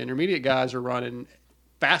most of the intermediate guys are running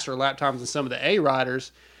faster lap times than some of the A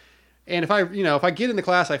riders. And if I get in the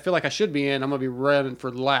class I feel like I should be in, I'm going to be running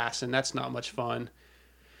for last, and that's not much fun.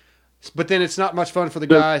 But then it's not much fun for the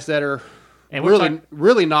guys that are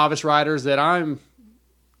really novice riders that I'm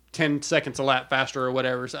 10 seconds a lap faster or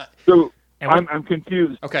whatever. So I'm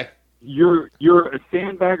confused. Okay. You're a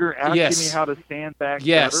sandbagger asking me how to sandbag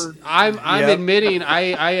better? I'm admitting,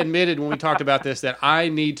 I admitted when we talked about this that I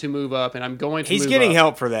need to move up, and I'm going to He's move getting up.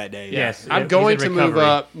 help for that day. Yes. I'm going to move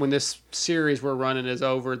up when this series we're running is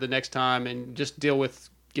over the next time and just deal with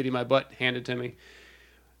getting my butt handed to me.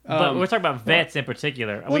 But we're talking about vets in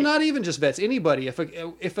particular. Well, not even just vets. Anybody.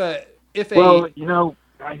 The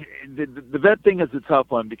vet thing is a tough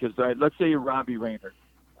one because let's say you're Robbie Rayner.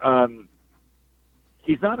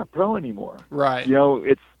 He's not a pro anymore. Right. You know,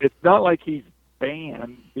 it's not like he's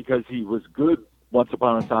banned because he was good once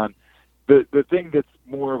upon a time. The thing that's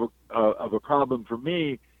more of a problem for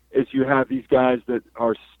me is you have these guys that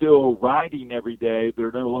are still riding every day.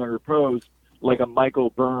 They're no longer pros, like a Michael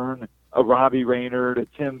Byrne, a Robbie Rayner, a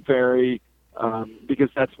Tim Ferry, because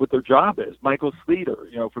that's what their job is. Michael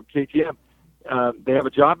Sleater, from KTM. They have a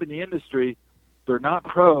job in the industry. They're not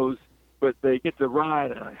pros, but they get to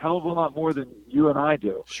ride a hell of a lot more than you and I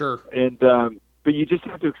do. Sure. And but you just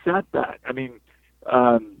have to accept that. I mean,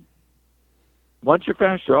 once you're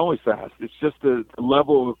fast, you're always fast. It's just the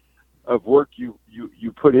level of work you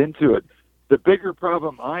put into it. The bigger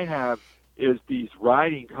problem I have is these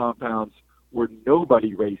riding compounds where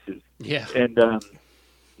nobody races. Yeah. And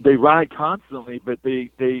they ride constantly, but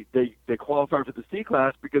they qualify for the C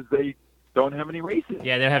class because they don't have any races.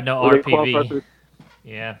 Yeah, they have no or RPV.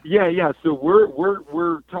 Yeah. So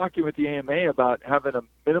we're talking with the AMA about having a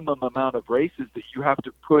minimum amount of races that you have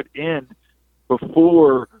to put in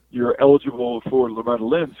before you're eligible for Loretta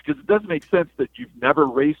Lynn's, because it doesn't make sense that you've never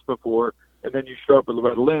raced before and then you show up at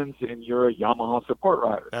Loretta Lynn's and you're a Yamaha support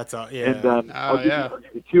rider. That's all. Yeah. And I'll give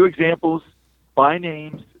you 2 examples by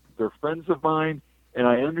names. They're friends of mine, and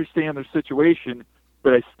I understand their situation,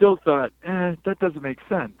 but I still thought, that doesn't make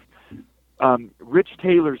sense. Rich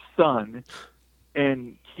Taylor's son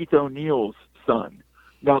and Keith O'Neill's son.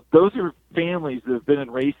 Now, those are families that have been in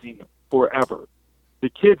racing forever. The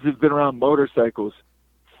kids have been around motorcycles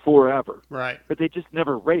forever. Right. But they just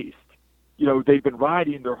never raced. They've been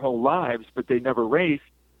riding their whole lives, but they never raced,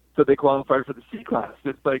 so they qualified for the C class.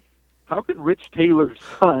 It's like, how can Rich Taylor's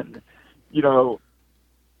son,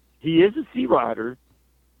 he is a C rider,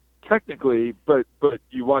 technically, but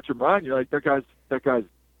you watch him ride, and you're like, that guy's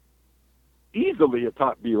easily a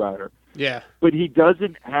top B rider. Yeah. But he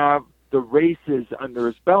doesn't have the races under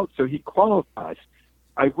his belt, so he qualifies.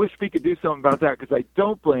 I wish we could do something about that, because I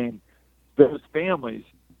don't blame those families,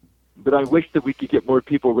 but I wish that we could get more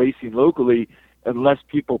people racing locally and less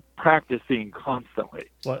people practicing constantly.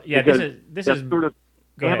 Well, yeah, because this that's is sort of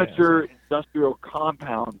amateur industrial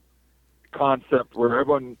compound concept where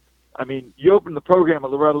everyone, you open the program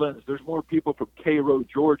at Loretta Lynn's, there's more people from Cairo,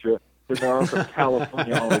 Georgia than there are from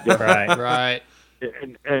California altogether. Right.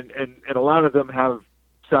 And a lot of them have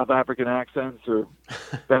South African accents or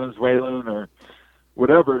Venezuelan or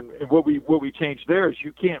whatever. And what we changed there is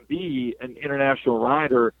you can't be an international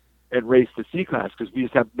rider and race the C class, because we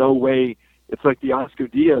just have no way. It's like the Oscar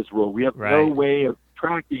Diaz rule. We have no way of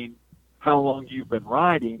tracking how long you've been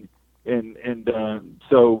riding, and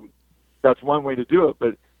so that's one way to do it.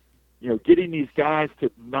 But getting these guys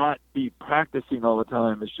to not be practicing all the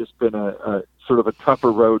time has just been a sort of a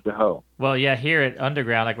tougher road to hoe. Well, yeah, here at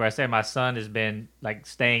Underground, like where I say, my son has been like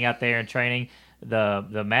staying out there and training.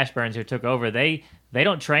 The Mashburns who took over, they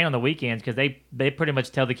don't train on the weekends because they pretty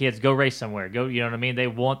much tell the kids go race somewhere, go. You know what I mean? They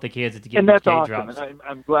want the kids to get and that's K awesome. drops. And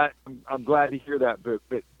I'm glad to hear that, but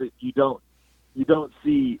you don't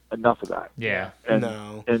see enough of that. Yeah. And,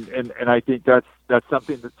 No. And I think that's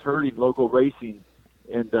something that's hurting local racing.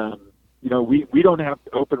 And we don't have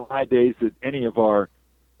open ride days at any of our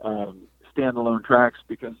standalone tracks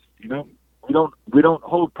because we don't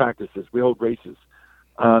hold practices. We hold races.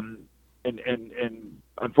 And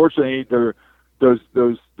unfortunately, those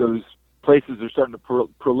places are starting to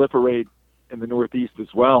proliferate in the Northeast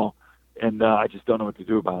as well, and I just don't know what to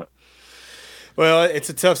do about it. Well, it's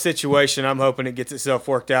a tough situation. I'm hoping it gets itself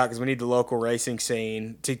worked out because we need the local racing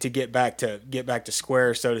scene to get back to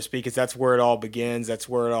square, so to speak. Because that's where it all begins. That's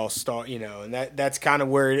where it all starts. And that's kind of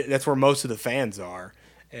that's where most of the fans are.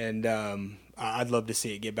 And I'd love to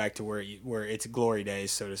see it get back to where it's glory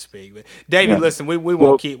days, so to speak. But David, listen, we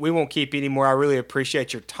won't keep anymore. I really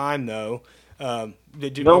appreciate your time, though. No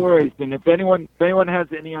worries. And if anyone has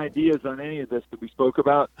any ideas on any of this that we spoke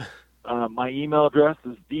about, my email address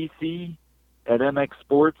is dc@MX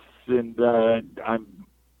Sports, and I'm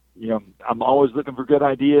always looking for good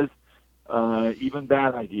ideas, even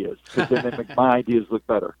bad ideas, because then they make my ideas look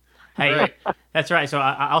better. Hey, that's right. So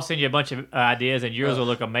I'll send you a bunch of ideas, and yours will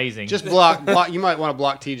look amazing. Just block. You might want to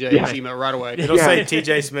block TJ's email right away. It'll say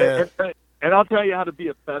TJ Smith. And I'll tell you how to be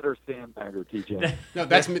a better sandbagger, TJ. No,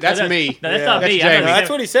 that's me. No, that's not me. Jamie. That's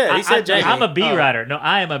what he said. He said Jamie. I'm a B rider. No,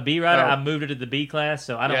 I am a B rider. I moved into the B class,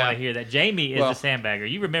 so I don't want to hear that. Jamie is the sandbagger.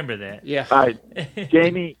 You remember that? Yeah. All right,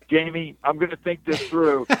 Jamie, I'm going to think this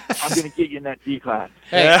through. I'm going to get you in that D class.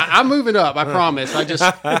 Hey, I'm moving up. I promise. But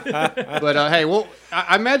hey, well,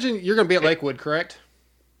 I imagine you're going to be at Lakewood, correct?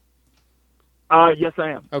 Yes, I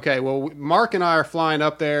am. Okay, well, Mark and I are flying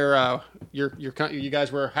up there. You guys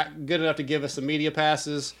were good enough to give us some media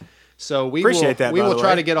passes, so we will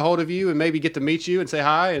try to get a hold of you and maybe get to meet you and say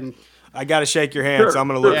hi. And I got to shake your hand, so I'm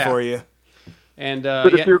going to look for you. And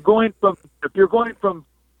but if you're going from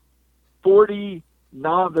 40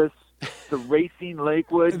 novice to racing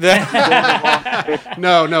Lakewood, no,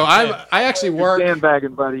 I actually work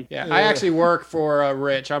sandbagging, buddy. Yeah, I actually work for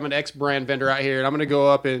Rich. I'm an ex-brand vendor out here, and I'm going to go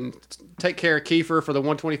up and take care of Kiefer for the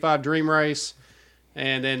 125 Dream Race,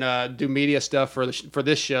 and then do media stuff for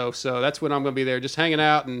this show. So that's when I'm going to be there, just hanging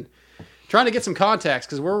out and trying to get some contacts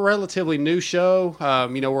because we're a relatively new show.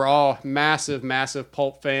 We're all massive, massive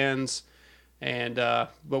Pulp fans, and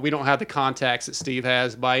but we don't have the contacts that Steve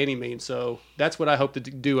has by any means. So that's what I hope to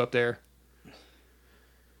do up there.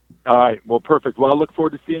 All right. Well, perfect. Well, I look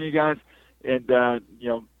forward to seeing you guys, and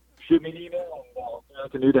shoot me an email, and I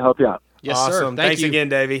can do to help you out. Yes, awesome. sir. Thanks again,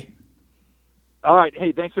 Davey. All right.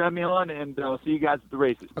 Hey, thanks for having me on, and I'll see you guys at the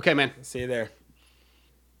races. Okay, man. See you there.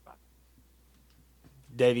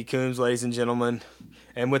 Davey Coombs, ladies and gentlemen.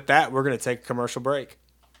 And with that, we're going to take a commercial break.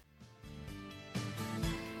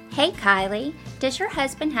 Hey, Kylie, does your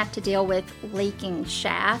husband have to deal with leaking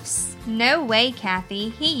shafts? No way, Kathy.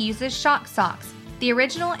 He uses Shock Socks, the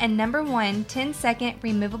original and #1 10-second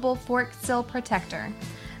removable fork seal protector.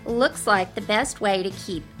 Looks like the best way to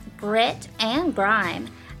keep grit and grime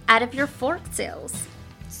out of your fork seals.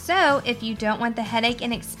 So, if you don't want the headache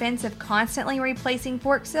and expense of constantly replacing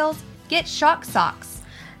fork seals, get Shock Socks.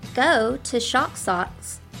 Go to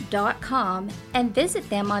shocksocks.com and visit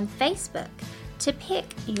them on Facebook to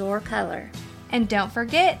pick your color. And don't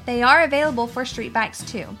forget, they are available for street bikes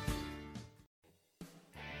too.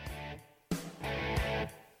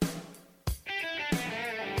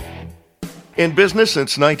 In business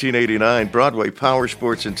since 1989, Broadway Power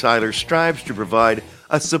Sports in Tyler strives to provide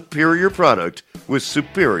a superior product with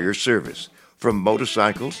superior service. From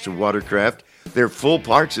motorcycles to watercraft, their full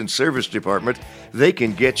parts and service department, they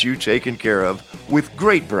can get you taken care of with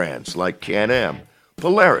great brands like Can-Am,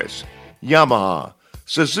 Polaris, Yamaha,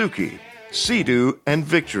 Suzuki, Sea-Doo, and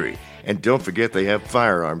Victory. And don't forget they have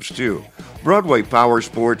firearms too. Broadway Power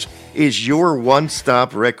Sports is your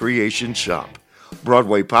one-stop recreation shop.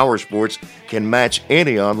 Broadway Power Sports can match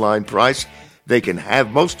any online price. They can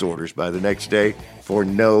have most orders by the next day for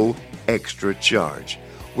no extra charge.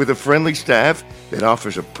 With a friendly staff that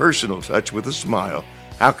offers a personal touch with a smile,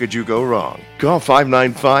 how could you go wrong? Call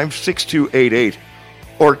 595-6288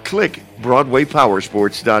 or click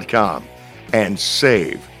BroadwayPowersports.com and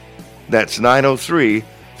save. That's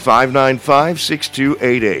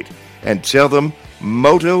 903-595-6288 and tell them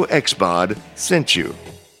Moto Xbod sent you.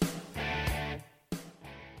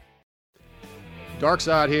 Dark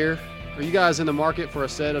Side here. Are you guys in the market for a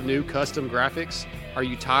set of new custom graphics? Are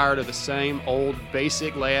you tired of the same old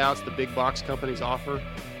basic layouts the big box companies offer?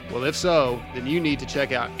 Well, if so, then you need to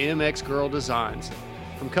check out MX Girl Designs.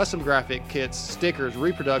 From custom graphic kits, stickers,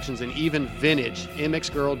 reproductions, and even vintage,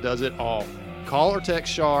 MX Girl does it all. Call or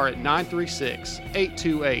text Shar at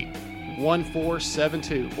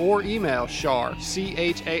 936-828-1472 or email Shar,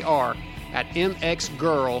 C-H-A-R, at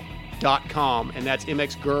mxgirl.com, and that's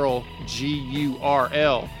MXGirl,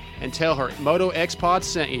 G-U-R-L, and tell her Moto X Pod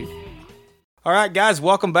sent you. All right, guys,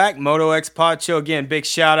 welcome back. Moto X Pod Show again. Big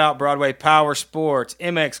shout out, Broadway Power Sports,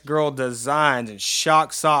 MX Girl Designs, and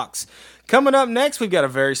Shock Socks. Coming up next, we've got a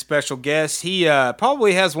very special guest. He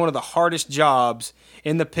probably has one of the hardest jobs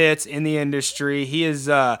in the pits, in the industry. He is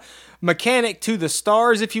mechanic to the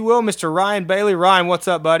stars, if you will, Mr. Ryan Bailey. Ryan, what's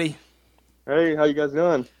up, buddy? Hey, how you guys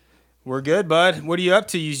doing? We're good, bud. What are you up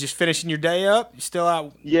to? You just finishing your day up? You still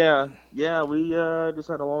out? Yeah, we just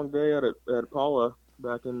had a long day at Paula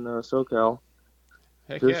back in SoCal.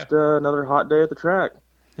 Heck Just another hot day at the track.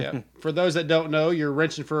 yeah. For those that don't know, you're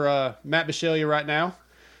wrenching for Matt Bisceglia right now.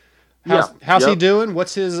 Yep. How's he doing?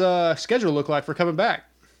 What's his schedule look like for coming back?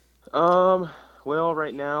 Well,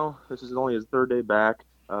 right now, this is only his third day back.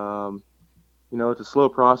 It's a slow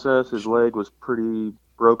process. His leg was pretty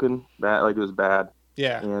broken. Bad, like it was bad.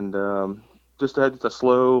 Yeah. And just a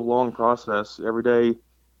slow, long process. Every day,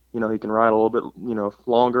 he can ride a little bit,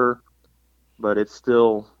 longer, but it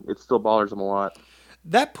still bothers him a lot.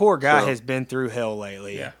 That poor guy has been through hell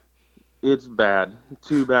lately. Yeah. It's bad.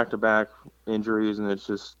 2 back-to-back injuries, and it's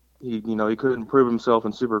just he couldn't prove himself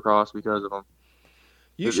in Supercross because of them.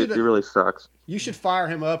 It really sucks. You should fire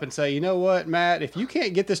him up and say, you know what, Matt, if you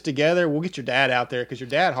can't get this together, we'll get your dad out there because your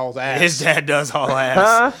dad hauls ass. His dad does haul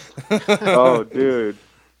ass. Oh, dude.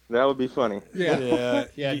 That would be funny. Yeah.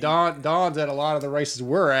 Don's at a lot of the races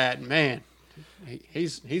we're at, and man,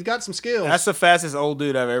 he's got some skills. That's the fastest old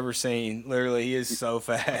dude I've ever seen. Literally, he is so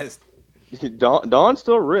fast. Don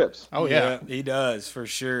still rips. Oh, yeah. He does, for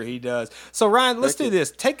sure. He does. So, Ryan, let's do this.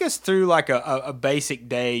 Take us through like a basic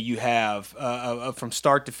day you have from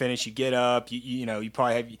start to finish. You get up, you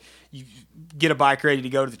probably have you get a bike ready to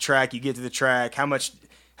go to the track. You get to the track. How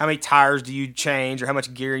many tires do you change, or how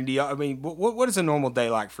much gearing do you? I mean, what is a normal day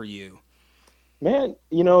like for you? Man,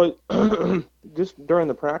 just during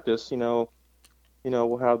the practice, we'll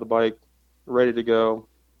have the bike ready to go.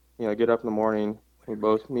 Get up in the morning.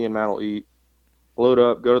 Me and Matt will eat, load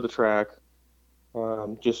up, go to the track.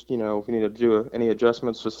 If we need to do any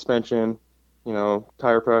adjustments to suspension,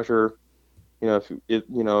 tire pressure, if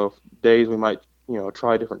days we might,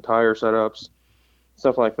 try different tire setups,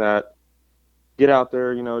 stuff like that. Get out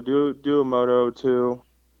there, do a moto too.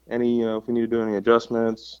 If we need to do any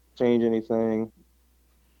adjustments, change anything,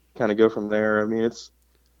 kind of go from there. I mean, it's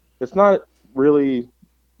not really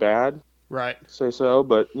bad, right? Say so,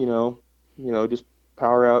 but just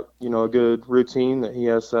power out, a good routine that he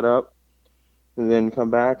has set up, and then come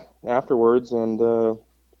back afterwards and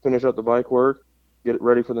finish up the bike work, get it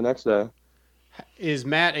ready for the next day. Is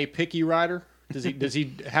Matt a picky rider? Does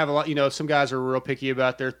he have a lot? Some guys are real picky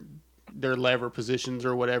about their lever positions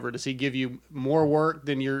or whatever. Does he give you more work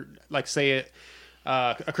than your, like, say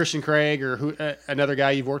a Christian Craig or another guy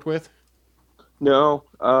you've worked with? No,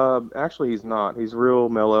 actually he's not. He's real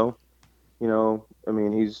mellow.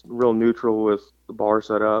 He's real neutral with the bar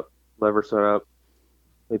setup, lever setup.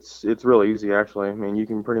 It's real easy, actually. I mean, you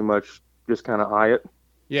can pretty much just kind of eye it.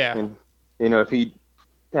 Yeah. And, if he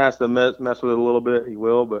has to mess with it a little bit, he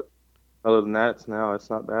will. But other than that, it's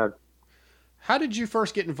not bad. How did you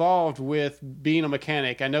first get involved with being a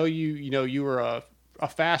mechanic? I know you were a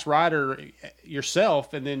fast rider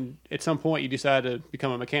yourself, and then at some point you decided to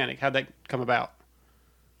become a mechanic. How'd that come about?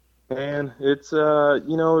 And it's,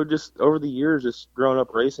 just over the years, just growing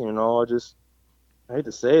up racing and all, I hate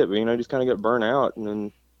to say it, but, I just kind of got burnt out and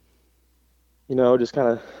then, just kind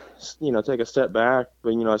of, take a step back.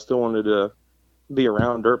 But, I still wanted to be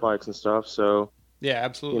around dirt bikes and stuff. So, yeah,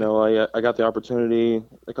 absolutely. I got the opportunity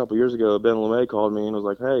a couple years ago. Ben LeMay called me and was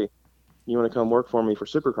like, hey, you want to come work for me for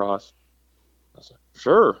Supercross? I said,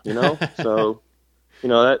 sure, So,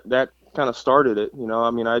 that kind of started it.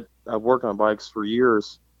 I've worked on bikes for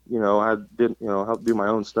years. I didn't, help do my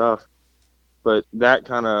own stuff, but that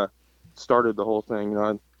kind of started the whole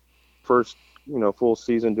thing. First, full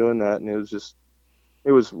season doing that, and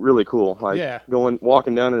it was really cool. Like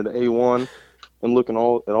walking down into A1 and looking at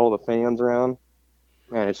all the fans around.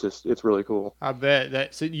 Man, it's really cool. I bet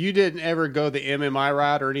that. So you didn't ever go the MMI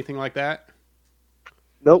route or anything like that?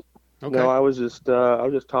 Nope. Okay. No, I was just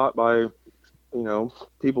taught by,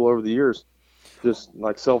 people over the years, just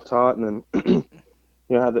like self-taught, and then.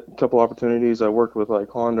 I had a couple opportunities. I worked with like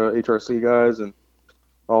Honda HRC guys and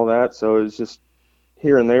all that. So it's just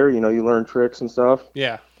here and there, you learn tricks and stuff.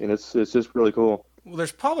 Yeah. And it's just really cool. Well,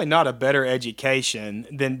 there's probably not a better education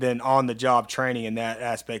than on the job training in that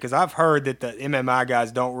aspect, because I've heard that the MMI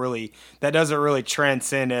guys doesn't really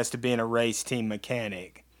transcend as to being a race team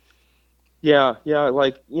mechanic. Yeah,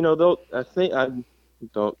 like I think I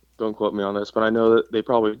don't quote me on this, but I know that they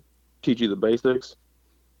probably teach you the basics.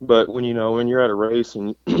 But when you're at a race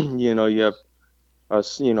and you have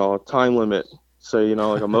a time limit, say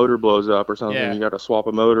like a motor blows up or something, Yeah. you got to swap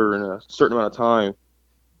a motor in a certain amount of time.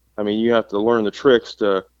 I mean, you have to learn the tricks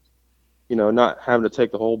to, not having to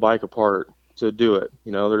take the whole bike apart to do it.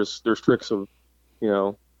 There's tricks of,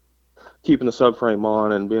 keeping the subframe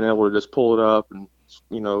on and being able to just pull it up and,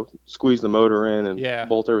 squeeze the motor in and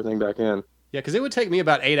bolt everything back in. Yeah, because it would take me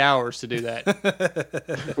about 8 hours to do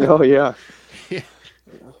that. Oh yeah.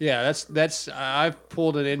 Yeah, that's I've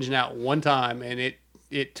pulled an engine out one time and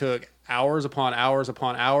it took hours upon hours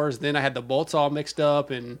upon hours. Then I had the bolts all mixed up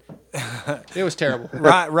and it was terrible.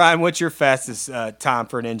 Ryan, what's your fastest time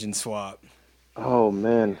for an engine swap? Oh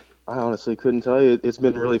man, I honestly couldn't tell you. It's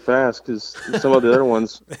been really fast because some of the other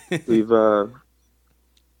ones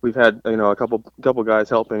we've had a couple guys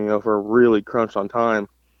helping for really crunched on time.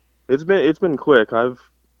 It's been quick. I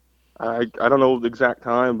don't know the exact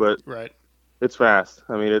time, but Right. it's fast.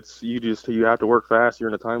 I mean, you have to work fast. You're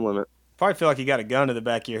in a time limit. Probably feel like you got a gun to the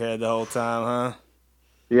back of your head the whole time, huh?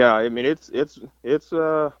 Yeah, I mean it's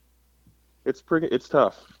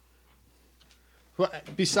tough. Well,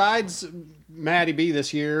 besides Matty B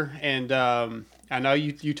this year, and I know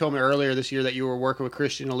you told me earlier this year that you were working with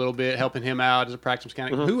Christian a little bit, helping him out as a practice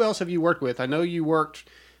mechanic. Mm-hmm. Who else have you worked with? I know you worked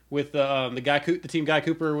with the team Guy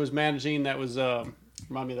Cooper was managing. That was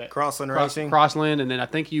remind me of that Crossland Racing. Crossland, and then I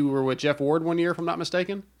think you were with Jeff Ward one year, if I'm not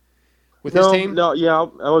mistaken, with his team. No, yeah,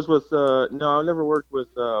 I was with. No, I never worked with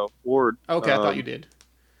Ward. Okay, I thought you did.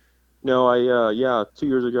 No, 2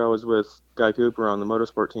 years ago I was with Guy Cooper on the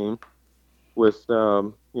motorsport team with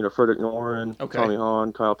Frederick Noren, Okay. Tommy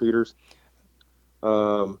Hahn, Kyle Peters.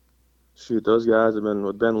 Those guys have been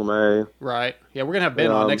with Ben LeMay. Right. Yeah, we're gonna have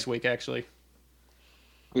Ben on next week, actually.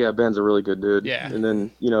 Yeah, Ben's a really good dude. Yeah. And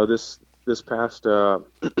then this past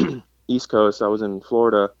East Coast, I was in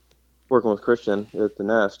Florida working with Christian at the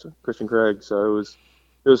Nest, Christian Craig. So it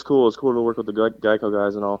was cool. It was cool to work with the Geico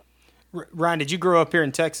guys and all. Ryan, did you grow up here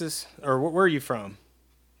in Texas, or where are you from?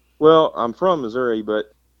 Well, I'm from Missouri,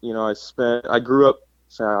 but I grew up.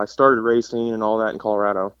 So I started racing and all that in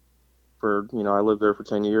Colorado. I lived there for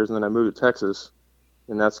 10 years, and then I moved to Texas,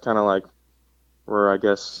 and that's kind of like where I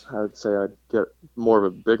guess I'd say I'd get more of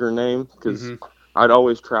a bigger name because I'd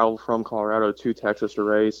always travel from Colorado to Texas to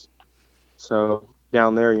race. So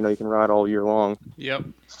down there, you can ride all year long. Yep.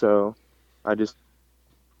 So I just.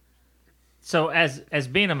 So as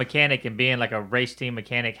being a mechanic and being like a race team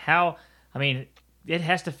mechanic, it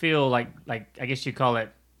has to feel like I guess you call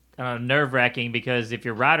it nerve-wracking, because if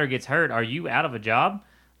your rider gets hurt, are you out of a job?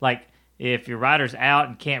 Like if your rider's out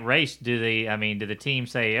and can't race, do the team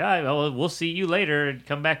say, "Oh, we'll see you later and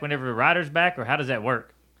come back whenever the rider's back," or how does that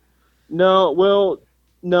work? No,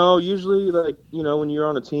 usually when you're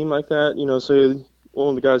on a team like that, say one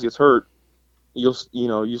of the guys gets hurt, you'll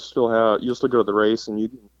still go to the race and you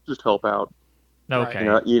can just help out. Okay.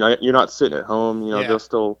 You're not sitting at home. Yeah. They'll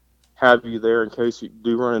still have you there in case you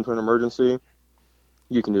do run into an emergency.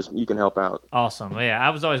 You can help out. Awesome. Yeah, I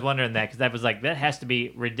was always wondering that, because that has to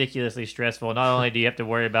be ridiculously stressful. Not only do you have to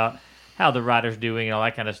worry about how the rider's doing and all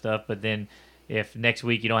that kind of stuff, but then if next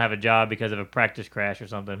week you don't have a job because of a practice crash or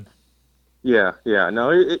something. Yeah.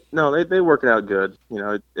 No, they work it out good.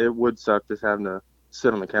 It would suck just having to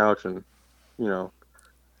sit on the couch and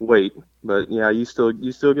wait. But yeah, you still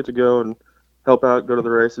get to go and help out, go to the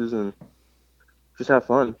races, and just have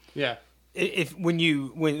fun. Yeah.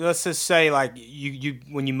 When let's just say like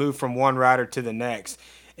when you move from one rider to the next,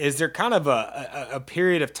 is there kind of a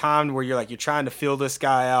period of time where you're trying to feel this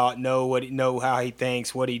guy out, know how he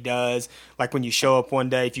thinks, what he does? Like when you show up one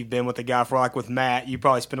day, if you've been with a guy for, like with Matt, you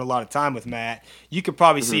probably spend a lot of time with Matt. You could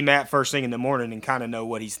probably see Matt first thing in the morning and kind of know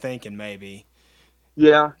what he's thinking, maybe.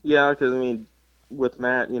 Yeah, because with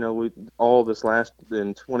Matt, we all this last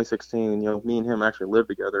in 2016, me and him actually lived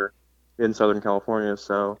together in Southern California,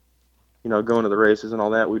 so going to the races and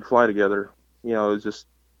all that, we'd fly together. It's just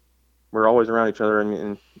we're always around each other,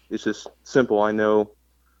 and it's just simple. I know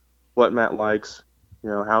what Matt likes,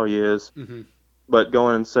 how he is. Mm-hmm. But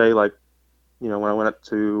going and say when I went up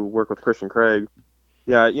to work with Christian Craig,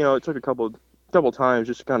 it took a couple times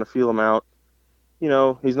just to kind of feel him out.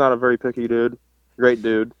 He's not a very picky dude, great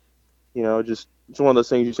dude. Just it's one of those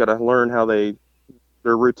things you just got to learn how they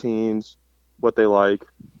their routines, what they like.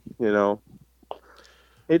 You know,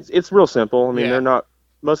 it's real simple. I mean, Yeah. they're not.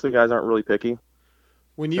 Most of the guys aren't really picky.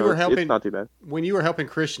 When you So were it's helping, not too bad. when you were helping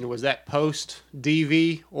Christian, was that post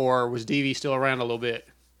DV or was DV still around a little bit?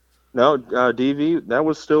 No, DV, that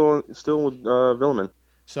was still with Villeman.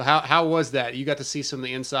 So how was that? You got to see some of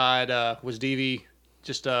the inside. Was DV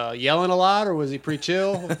just yelling a lot, or was he pretty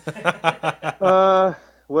chill?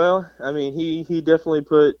 Well, I mean, he definitely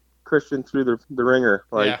put Christian through the ringer.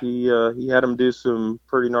 Like he had him do some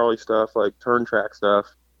pretty gnarly stuff, like turn track stuff.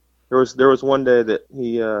 There was one day that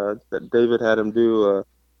that David had him do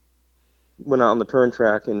went out on the turn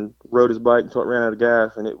track and rode his bike until it ran out of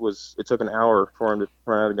gas, and it took an hour for him to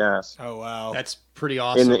run out of gas Oh wow. That's pretty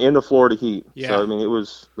awesome. in the Florida heat. Yeah. So I mean, it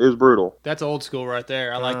was brutal. That's old school right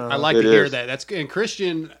there. I like to It hear is. that. That's good. And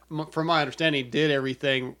Christian, from my understanding, did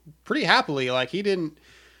everything pretty happily. Like he didn't,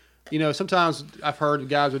 sometimes I've heard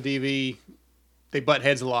guys with DV, they butt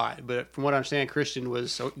heads a lot. But from what I understand, Christian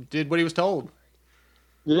did what he was told.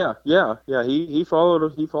 Yeah. He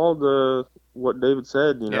followed what David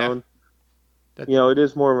said. You know, Yeah. and, it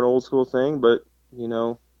is more of an old school thing, but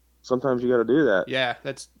sometimes you got to do that. Yeah,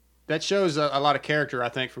 that shows a lot of character, I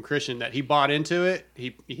think, from Christian, that he bought into it.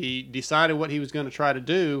 He decided what he was going to try to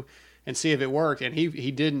do and see if it worked, and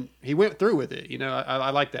he went through with it. I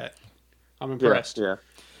like that. I'm impressed. Yeah.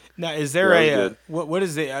 Now, is there Yeah, that was good. what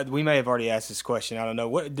is the? We may have already asked this question. I don't know.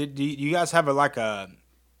 What do you guys have a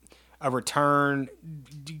return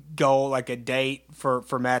goal, like a date for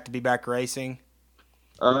Matt to be back racing?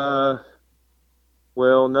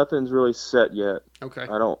 Well, nothing's really set yet. Okay.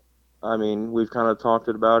 I mean, we've kind of talked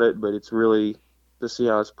about it, but it's really to see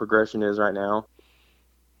how his progression is right now.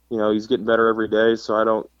 He's getting better every day, so I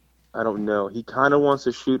don't know. He kind of wants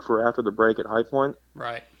to shoot for after the break at High Point,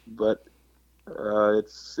 Right. but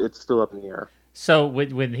it's still up in the air. So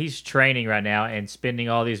when he's training right now and spending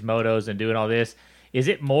all these motos and doing all this, is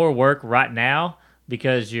it more work right now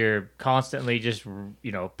because you're constantly just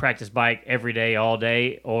practice bike every day, all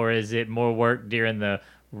day, or is it more work during the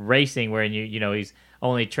racing where he's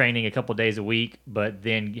only training a couple days a week, but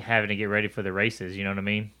then having to get ready for the races? You know what I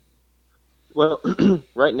mean? Well,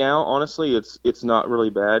 right now, honestly, it's not really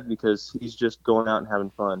bad because he's just going out and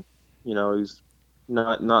having fun. He's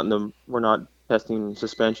not we're not testing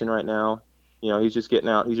suspension right now. He's just getting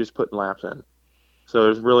out. He's just putting laps in.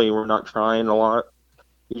 So we're not trying a lot.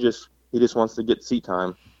 He just wants to get seat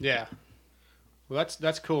time. Yeah. Well,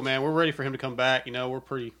 that's cool, man. We're ready for him to come back.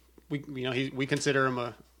 We consider him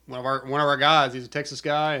one of our guys. He's a Texas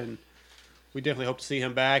guy, and we definitely hope to see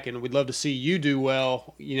him back. And we'd love to see you do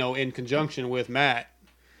well, in conjunction with Matt.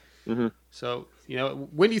 Mm-hmm. So,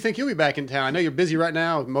 when do you think you'll be back in town? I know you're busy right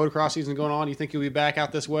now with motocross season going on. You think you'll be back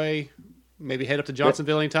out this way? Maybe head up to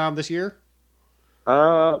Johnsonville anytime this year?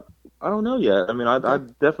 I don't know yet. I mean,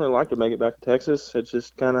 I'd definitely like to make it back to Texas. It's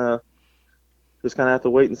just kind of have to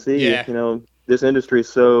wait and see. Yeah. This industry is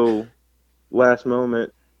so last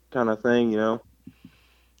moment kind of thing.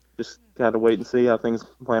 Just got to wait and see how things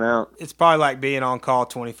plan out. It's probably like being on call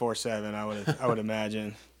 24/7. I would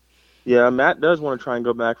imagine. Yeah, Matt does want to try and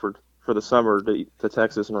go back for the summer to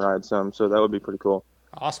Texas and ride some, so that would be pretty cool.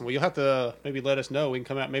 Awesome. Well, you'll have to maybe let us know. We can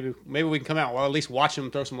come out. Maybe we can come out. Well, at least watch him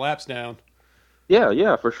throw some laps down.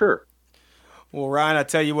 Yeah, for sure. Well, Ryan, I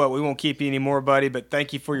tell you what, we won't keep you anymore, buddy, but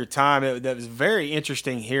thank you for your time. That was very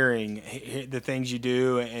interesting hearing the things you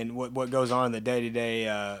do and what goes on in the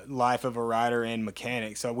day-to-day life of a rider and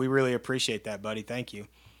mechanic. So we really appreciate that, buddy. Thank you.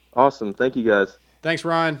 Awesome. Thank you, guys. Thanks,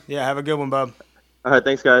 Ryan. Yeah, have a good one, bub. All right,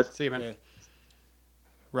 thanks, guys. See you, man. Yeah.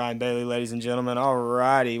 Ryan Bailey, ladies and gentlemen. All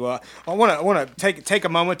righty. Well, I want to take a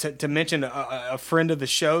moment to mention a friend of the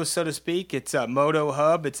show, so to speak. It's Moto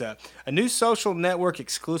Hub. It's a new social network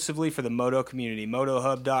exclusively for the moto community,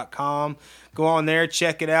 motohub.com. Go on there,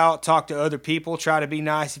 check it out, talk to other people, try to be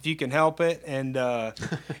nice if you can help it, and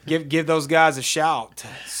give those guys a shout.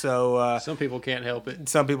 So some people can't help it.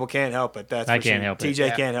 Some people can't help it. That's I for can't sure. help it. TJ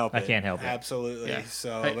Yeah. can't help it. I can't help it. Absolutely. Yeah.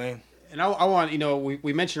 So, Hey, man. And I want,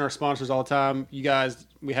 we mention our sponsors all the time. You guys,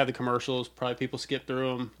 we have the commercials. Probably people skip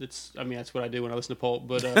through them. That's what I do when I listen to Pulp.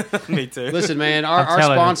 But Me too. listen, man, our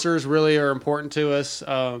sponsors really are important to us.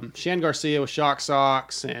 Shan Garcia with Shock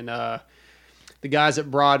Socks, and the guys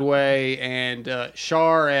at Broadway, and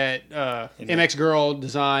Shar at MX Girl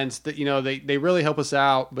Designs. That they really help us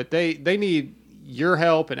out, but they need your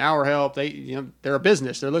help and our help. They're a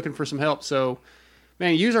business. They're looking for some help. So,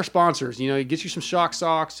 man, use our sponsors. Get you some Shock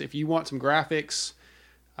Socks if you want some graphics.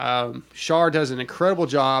 Shar does an incredible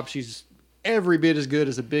job. She's every bit as good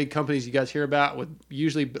as the big companies you guys hear about, with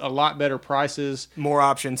usually a lot better prices. More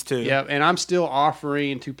options too. Yeah, and I'm still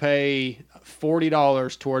offering to pay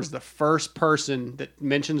 $40 towards the first person that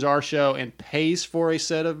mentions our show and pays for a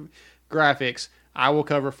set of graphics. I will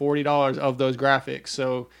cover $40 of those graphics.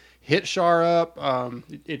 So hit Shar up.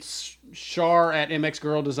 It's Shar at MX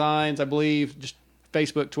Girl Designs, I believe. Just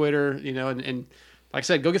Facebook, Twitter, and like I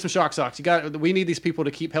said, go get some shock socks. We need these people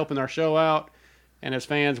to keep helping our show out. And as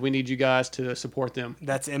fans, we need you guys to support them.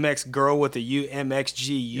 That's MX Girl with the U,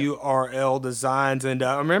 MXGURL Designs. And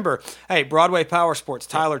remember, hey, Broadway Power Sports,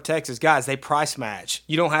 Tyler, Texas. Guys, they price match.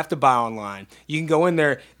 You don't have to buy online. You can go in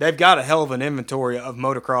there. They've got a hell of an inventory of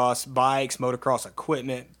motocross bikes, motocross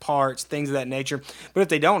equipment, parts, things of that nature. But if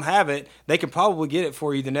they don't have it, they can probably get it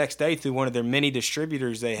for you the next day through one of their many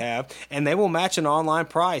distributors they have. And they will match an online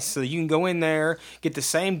price. So you can go in there, get the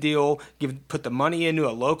same deal, put the money into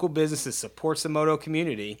a local business that supports the moto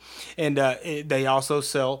community, and they also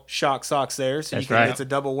sell shock socks there, so That's right. It's a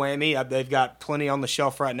double whammy. They've got plenty on the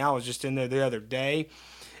shelf right now. I was just in there the other day,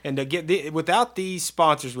 and without these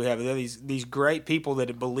sponsors we have, these great people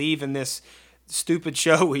that believe in this stupid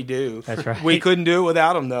show we do. That's right. We couldn't do it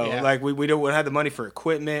without them though. Yeah. Like we don't have the money for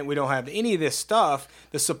equipment. We don't have any of this stuff.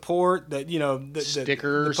 The support, the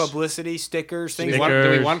Stickers, the publicity, stickers, things. Do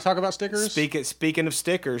we want to talk about stickers? Speaking of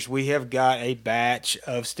stickers, we have got a batch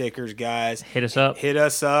of stickers, guys. Hit us up. Hit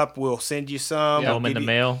us up. We'll send you some. Throw We'll 'em in give the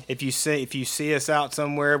mail. If you see us out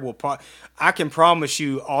somewhere, I can promise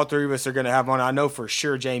you, all three of us are going to have one. I know for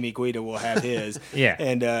sure Jamie Guida will have his. Yeah.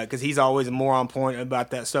 And because he's always more on point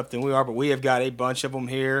about that stuff than we are, but we have got a bunch of them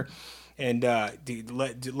here. And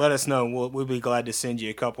let us know. We'll be glad to send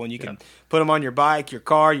you a couple, and you can put them on your bike, your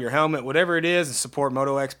car, your helmet, whatever it is, and support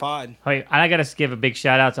Moto X Pod. Hey, I got to give a big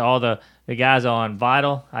shout out to all the guys on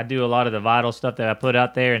Vital. I do a lot of the Vital stuff that I put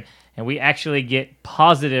out there, and we actually get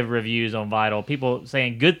positive reviews on Vital. People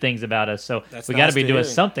saying good things about us. So That's we got nice to be to doing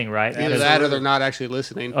hear. something right. Either that or they're not actually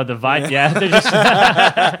listening. Oh, yeah, they're just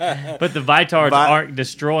but the Vitards aren't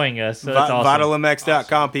destroying us. So that's awesome.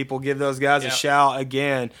 VitalMX.com, people. Give those guys a shout.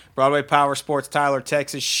 Again, Broadway Power Sports, Tyler,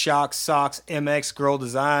 Texas, Shock Socks, MX Girl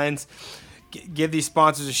Designs. Give these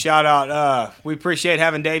sponsors a shout out. We appreciate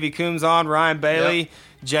having Davey Coombs on, Ryan Bailey,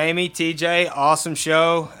 Jamie, TJ. Awesome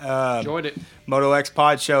show. Enjoyed it. Moto X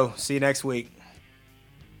Pod Show. See you next week.